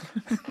atmosphere.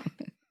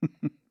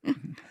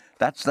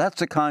 That's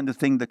the kind of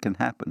thing that can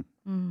happen.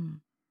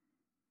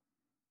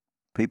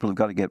 People have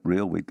got to get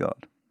real with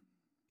God.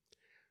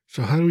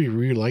 So how do we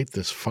relight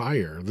this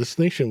fire? This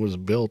nation was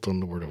built on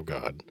the Word of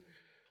God.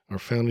 Our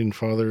founding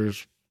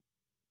fathers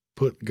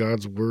put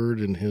God's Word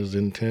and His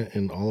intent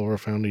in all of our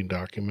founding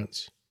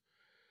documents.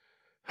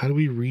 How do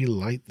we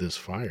relight this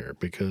fire?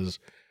 Because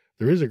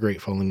there is a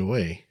great falling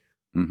away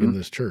in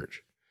this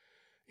church,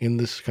 in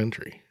this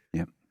country.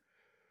 Yep.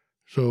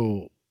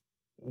 So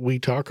we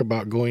talk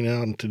about going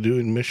out and to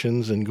doing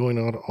missions and going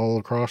out all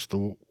across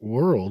the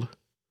world,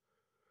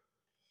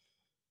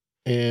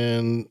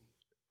 and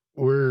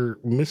we're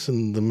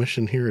missing the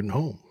mission here at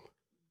home.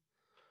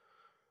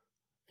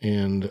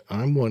 And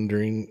I'm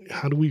wondering,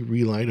 how do we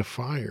relight a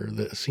fire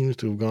that seems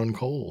to have gone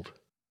cold?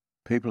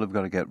 People have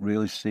got to get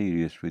really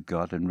serious with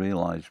God and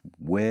realize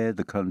where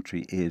the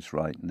country is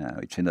right now.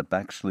 It's in a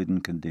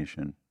backslidden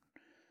condition,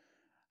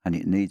 and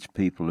it needs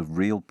people of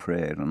real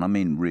prayer, and I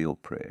mean real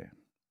prayer.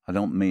 I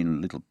don't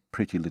mean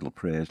pretty little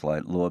prayers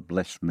like, Lord,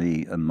 bless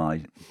me and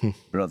my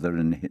brother.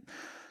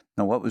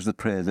 Now, what was the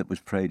prayer that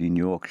was prayed in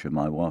Yorkshire?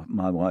 My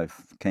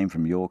wife came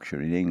from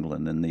Yorkshire in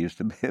England, and there used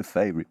to be a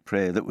favourite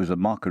prayer that was a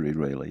mockery,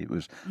 really. It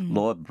was,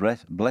 Lord,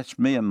 bless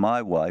me and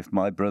my wife,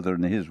 my brother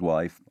and his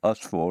wife, us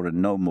four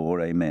and no more,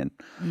 amen.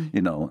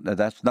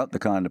 That's not the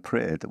kind of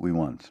prayer that we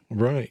want.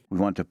 Right. We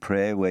want a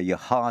prayer where your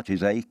heart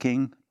is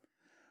aching,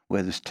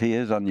 where there's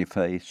tears on your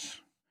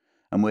face,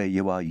 and where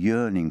you are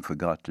yearning for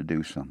God to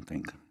do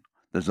something.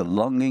 There's a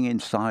longing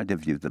inside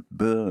of you that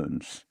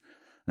burns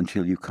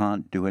until you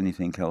can't do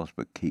anything else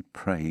but keep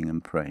praying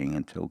and praying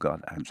until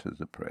God answers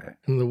the prayer.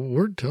 And the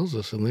Word tells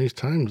us in these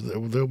times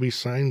that there'll be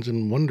signs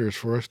and wonders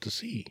for us to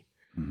see.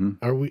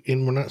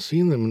 We're not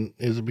seeing them?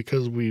 Is it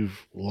because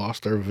we've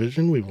lost our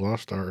vision? We've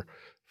lost our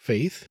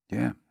faith?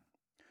 Yeah.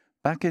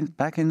 Back in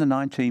the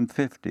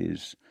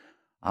 1950s,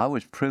 I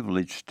was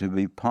privileged to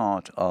be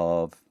part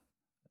of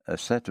a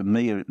set of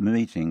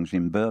meetings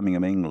in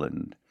Birmingham,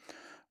 England,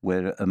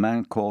 where a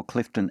man called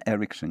Clifton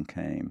Erickson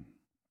came.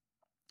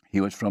 He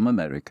was from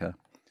America,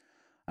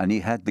 and he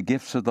had the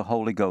gifts of the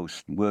Holy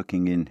Ghost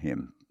working in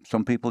him.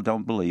 Some people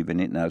don't believe in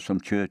it now, some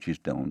churches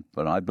don't,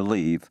 but I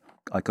believe.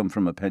 I come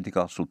from a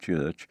Pentecostal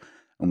church,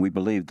 and we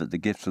believe that the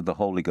gifts of the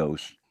Holy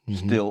Ghost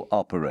still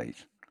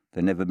operate.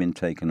 They've never been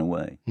taken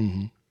away.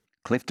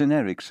 Clifton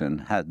Erickson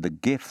had the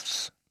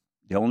gifts,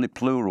 the only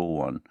plural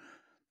one,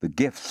 the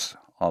gifts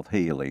of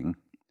healing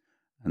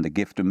and the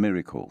gift of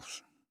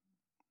miracles.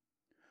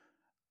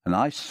 And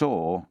I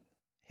saw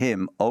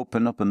him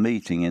open up a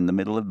meeting in the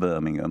middle of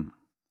Birmingham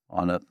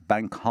on a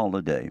bank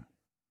holiday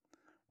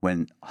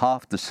when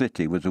half the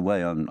city was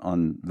away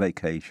on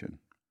vacation.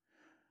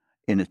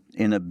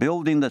 In a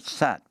building that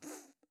sat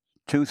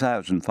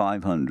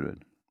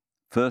 2,500,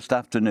 first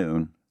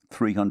afternoon,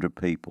 300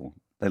 people.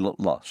 They looked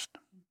lost.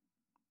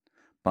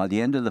 By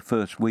the end of the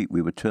first week,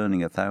 we were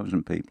turning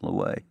 1,000 people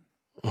away.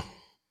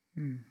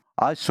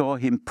 I saw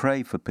him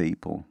pray for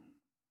people.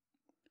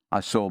 I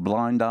saw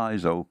blind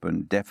eyes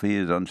open, deaf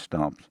ears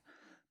unstopped,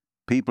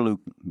 people who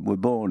were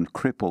born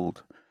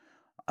crippled.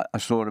 I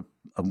saw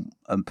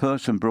a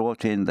person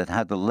brought in that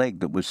had a leg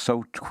that was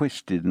so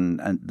twisted and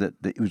that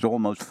it was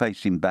almost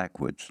facing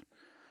backwards,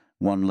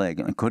 one leg,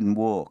 and couldn't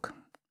walk,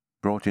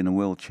 brought in a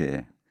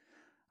wheelchair.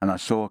 And I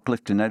saw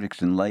Clifton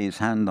Erickson lay his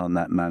hand on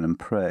that man and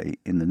pray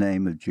in the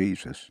name of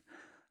Jesus.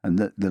 And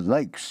the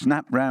leg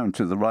snapped round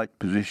to the right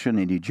position,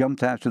 and he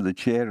jumped out of the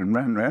chair and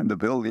ran round the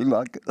building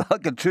like a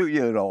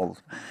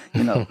 2-year-old.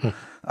 You know,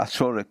 I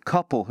saw a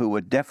couple who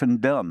were deaf and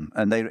dumb,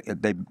 and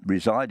they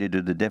resided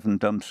at a deaf and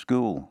dumb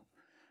school.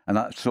 And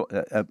I saw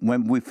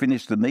when we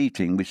finished the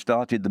meeting, we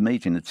started the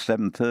meeting at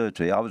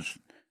 7:30.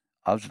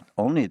 I was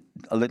only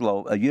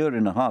a year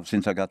and a half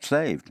since I got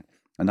saved,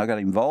 and I got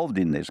involved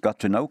in this, got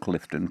to know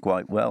Clifton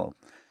quite well,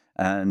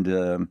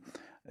 and.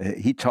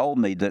 He told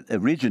me that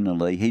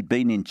originally he'd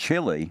been in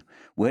Chile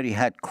where he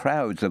had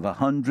crowds of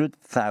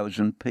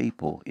 100,000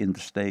 people in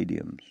the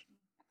stadiums.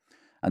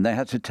 And they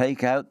had to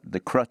take out the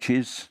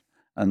crutches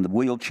and the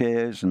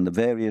wheelchairs and the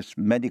various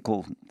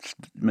medical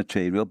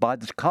material by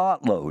the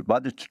cartload, by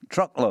the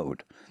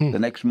truckload, the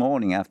next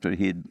morning after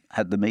he'd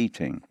had the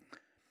meeting.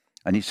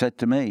 And he said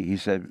to me, he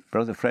said,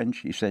 Brother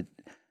French, he said,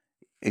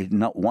 it's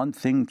not one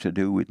thing to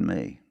do with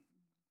me.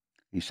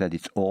 He said,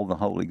 it's all the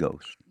Holy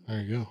Ghost.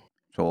 There you go.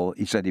 So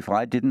he said, if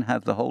I didn't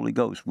have the Holy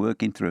Ghost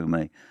working through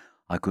me,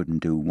 I couldn't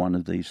do one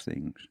of these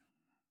things.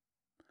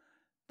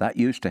 That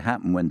used to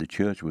happen when the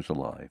church was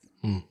alive.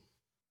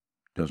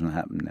 Doesn't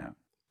happen now.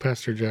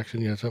 Pastor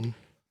Jackson, you have something?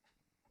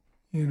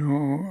 You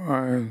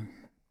know,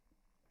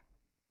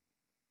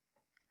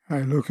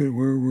 I look at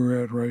where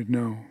we're at right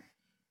now.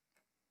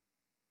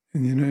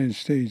 And the United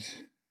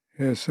States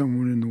has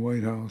someone in the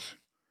White House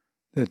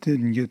that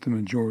didn't get the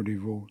majority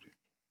vote.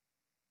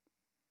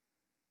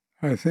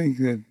 I think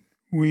that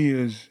we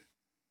as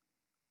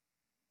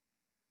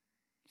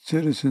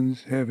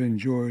citizens have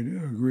enjoyed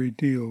a great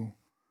deal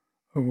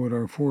of what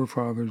our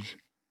forefathers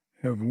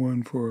have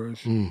won for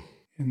us in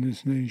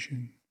this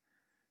nation.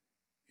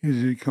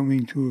 Is it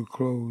coming to a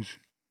close?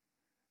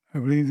 I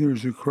believe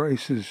there's a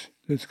crisis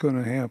that's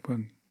going to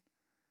happen.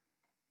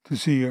 To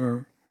see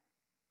our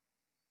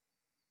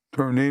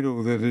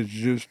tornado that has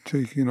just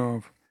taken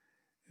off,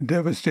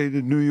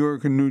 devastated New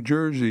York and New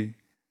Jersey.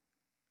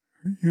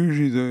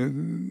 Usually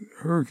the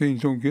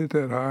hurricanes don't get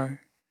that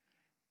high.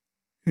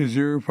 Is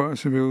there a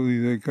possibility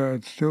that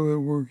God's still at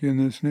work in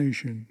this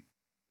nation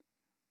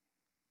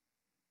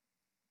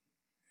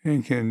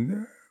and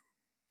can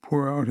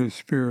pour out His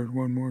Spirit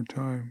one more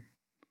time?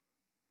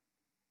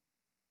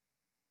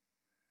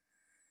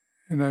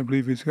 And I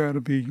believe it's got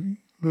to be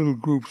little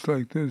groups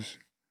like this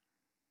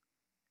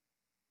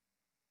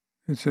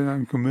that say,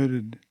 I'm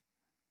committed.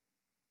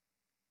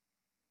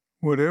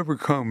 Whatever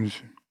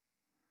comes,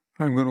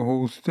 I'm going to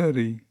hold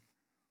steady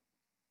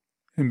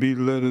and be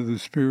led of the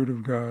Spirit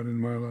of God in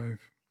my life.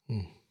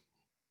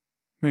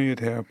 May it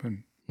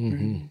happen.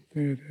 May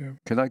it happen.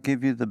 Could I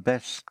give you the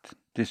best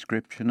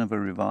description of a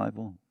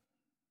revival?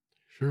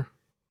 Sure.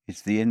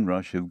 It's the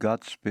inrush of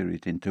God's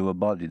Spirit into a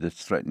body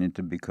that's threatening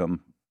to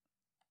become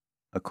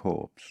a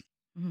corpse.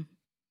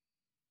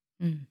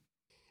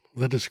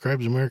 That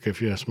describes America,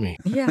 if you ask me.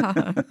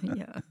 Yeah.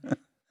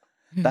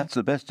 That's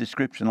the best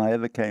description I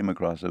ever came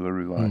across of a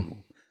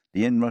revival.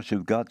 The inrush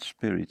of God's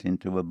Spirit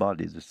into a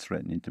body that's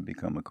threatening to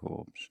become a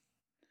corpse.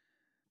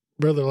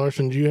 Brother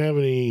Larson, do you have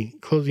any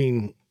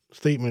closing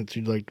statements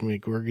you'd like to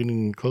make? We're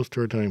getting close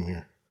to our time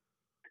here.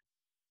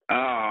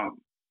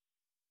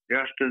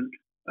 Justin,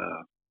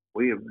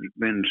 we have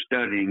been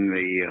studying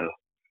the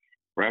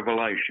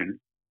Revelation,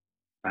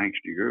 thanks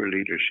to your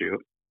leadership.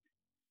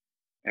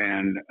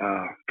 And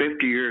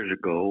 50 years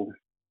ago,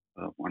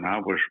 when I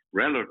was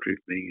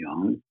relatively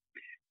young,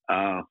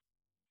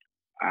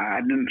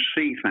 I didn't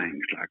see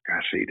things like I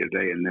see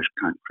today in this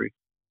country.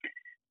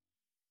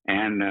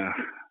 And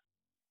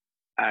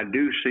I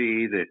do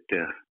see that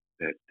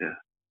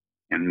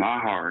in my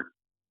heart,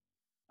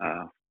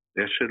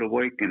 this should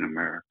awaken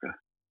America.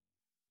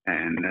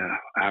 And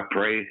I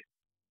pray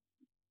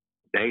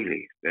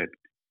daily that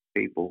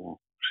people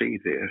will see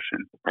this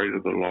and pray to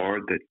the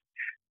Lord that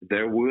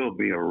there will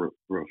be a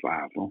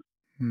revival.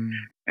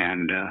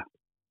 And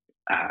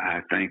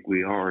I think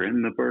we are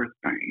in the birth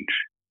pains.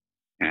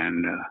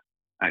 And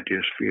I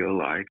just feel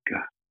like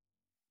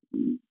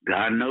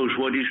God knows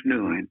what He's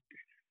doing,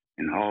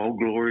 and all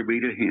glory be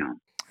to Him.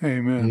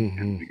 Amen.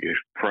 And we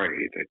just pray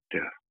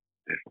that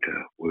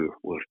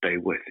we'll stay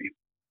with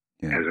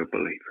Him as a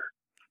believer.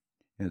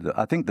 Yeah,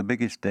 I think the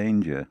biggest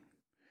danger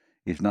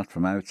is not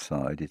from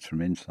outside, it's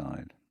from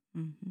inside.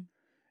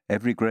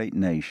 Every great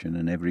nation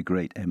and every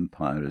great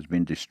empire has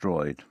been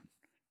destroyed,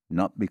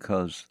 not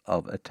because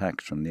of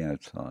attacks from the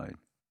outside,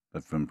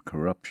 but from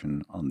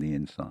corruption on the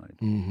inside.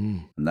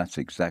 And that's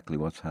exactly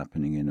what's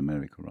happening in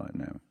America right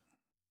now.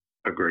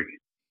 Agree.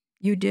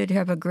 You did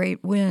have a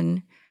great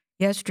win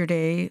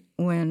yesterday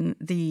when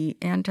the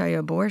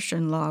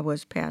anti-abortion law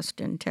was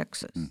passed in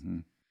Texas.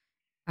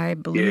 I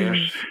believe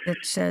Yes. it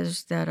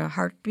says that a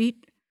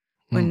heartbeat,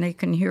 when they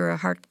can hear a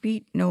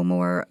heartbeat, no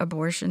more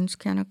abortions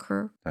can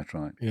occur. That's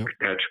right. Yep.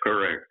 That's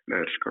correct.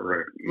 That's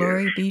correct.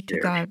 Glory Yes, be to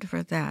yes. God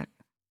for that.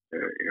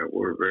 Yeah,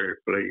 we're very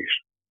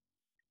pleased.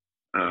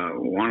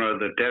 One of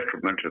the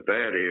detriments of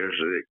that is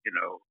that,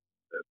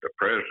 that the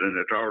president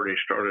has already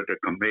started a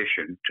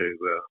commission to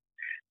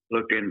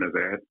look into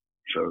that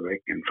so they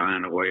can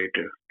find a way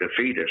to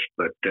defeat us.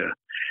 But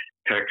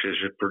Texas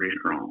is pretty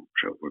strong,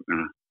 so we're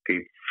going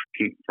to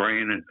keep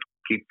praying and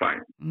keep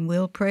fighting.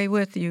 We'll pray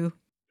with you.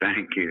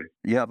 Thank you.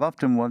 Yeah, I've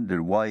often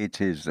wondered why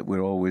it is that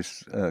we're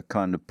always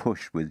kind of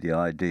pushed with the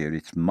idea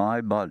it's my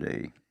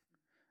body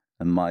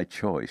and my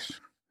choice.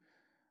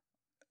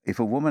 If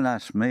a woman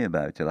asks me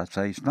about it, I'd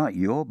say, it's not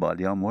your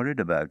body I'm worried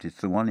about,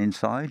 it's the one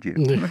inside you.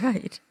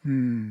 Right.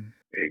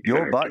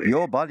 Exactly.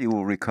 Your body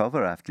will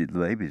recover after the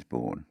baby's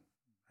born,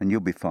 and you'll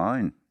be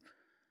fine.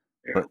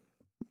 Yeah. But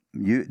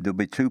there'll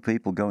be 2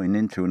 people going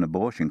into an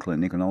abortion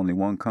clinic and only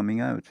one coming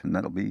out, and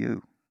that'll be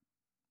you.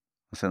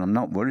 I said, I'm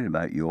not worried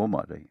about your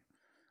body.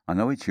 I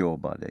know it's your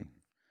body,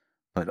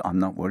 but I'm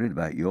not worried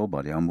about your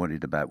body. I'm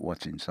worried about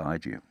what's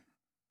inside you.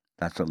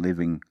 That's a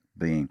living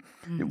being.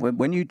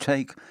 When you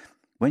take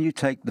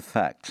the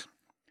fact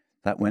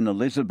that when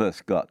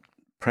Elizabeth got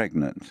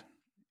pregnant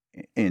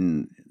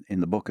in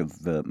the book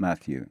of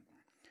Matthew,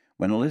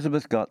 when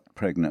Elizabeth got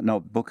pregnant,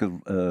 book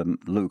of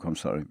Luke, I'm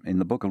sorry, in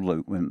the book of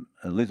Luke, when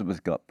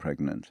Elizabeth got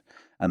pregnant,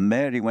 and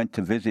Mary went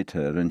to visit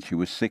her, and she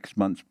was 6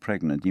 months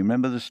pregnant. Do you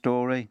remember the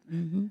story?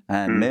 Mm-hmm.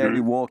 And Mary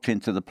walked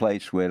into the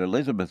place where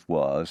Elizabeth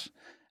was,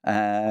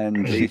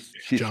 and she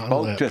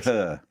spoke to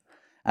her.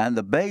 And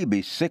the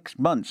baby, 6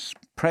 months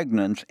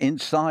pregnant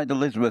inside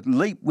Elizabeth,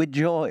 leaped with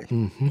joy.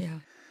 Mm-hmm.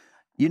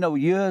 Yeah.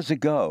 Years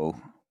ago,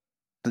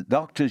 the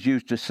doctors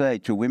used to say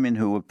to women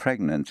who were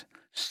pregnant,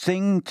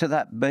 sing to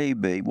that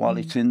baby while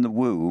it's in the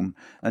womb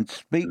and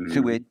speak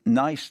to it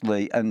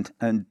nicely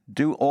and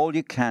do all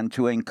you can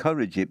to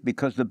encourage it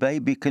because the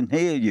baby can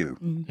hear you.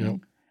 Mm-hmm. Yep.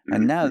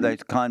 And now they're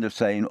kind of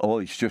saying, oh,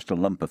 it's just a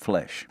lump of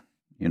flesh,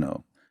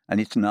 And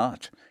it's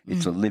not.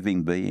 It's a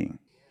living being.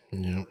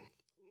 Yeah.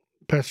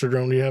 Pastor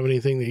Jerome, do you have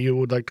anything that you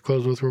would like to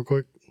close with real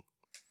quick?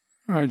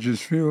 I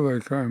just feel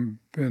like I've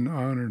been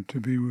honored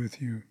to be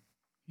with you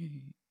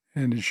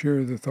and to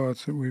share the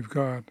thoughts that we've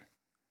got.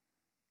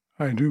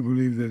 I do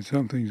believe that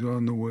something's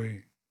on the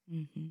way.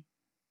 Mm-hmm.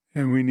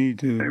 And we need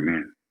to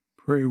Amen.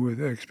 pray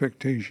with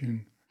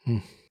expectation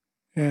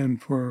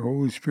and for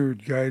Holy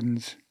Spirit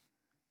guidance.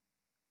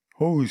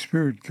 Holy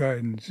Spirit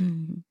guidance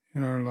in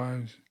our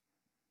lives.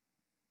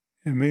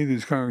 And may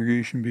this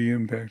congregation be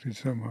impacted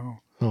somehow.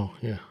 Oh,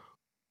 yeah.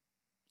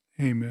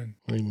 Amen.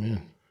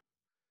 Amen.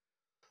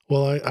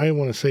 Well, I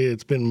want to say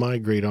it's been my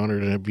great honor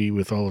to be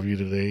with all of you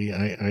today.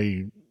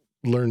 I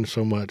learned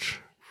so much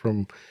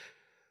from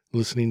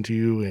listening to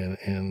you,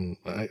 and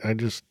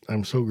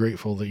I'm so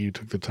grateful that you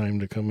took the time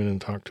to come in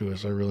and talk to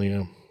us. I really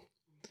am.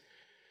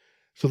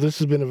 So this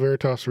has been a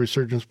Veritas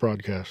Resurgence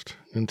broadcast,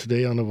 and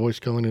today on A Voice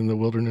Calling in the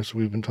Wilderness,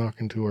 we've been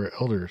talking to our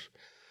elders,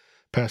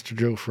 Pastor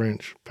Joe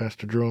French,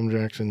 Pastor Jerome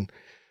Jackson,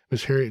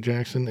 Miss Harriet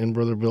Jackson, and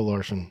Brother Bill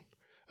Larson,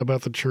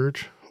 about the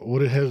church,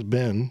 what it has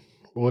been,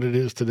 what it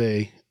is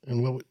today,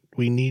 and what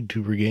we need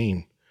to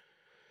regain.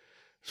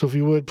 So if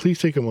you would, please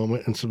take a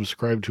moment and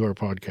subscribe to our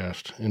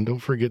podcast, and don't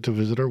forget to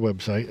visit our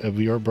website at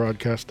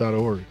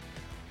vrbroadcast.org,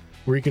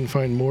 where you can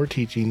find more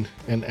teaching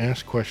and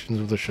ask questions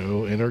of the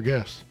show and our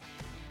guests.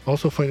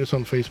 Also find us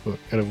on Facebook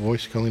at A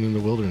Voice Calling in the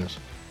Wilderness.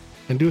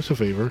 And do us a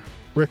favor,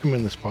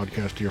 recommend this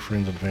podcast to your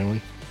friends and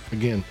family.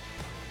 Again,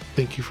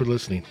 thank you for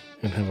listening,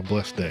 and have a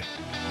blessed day.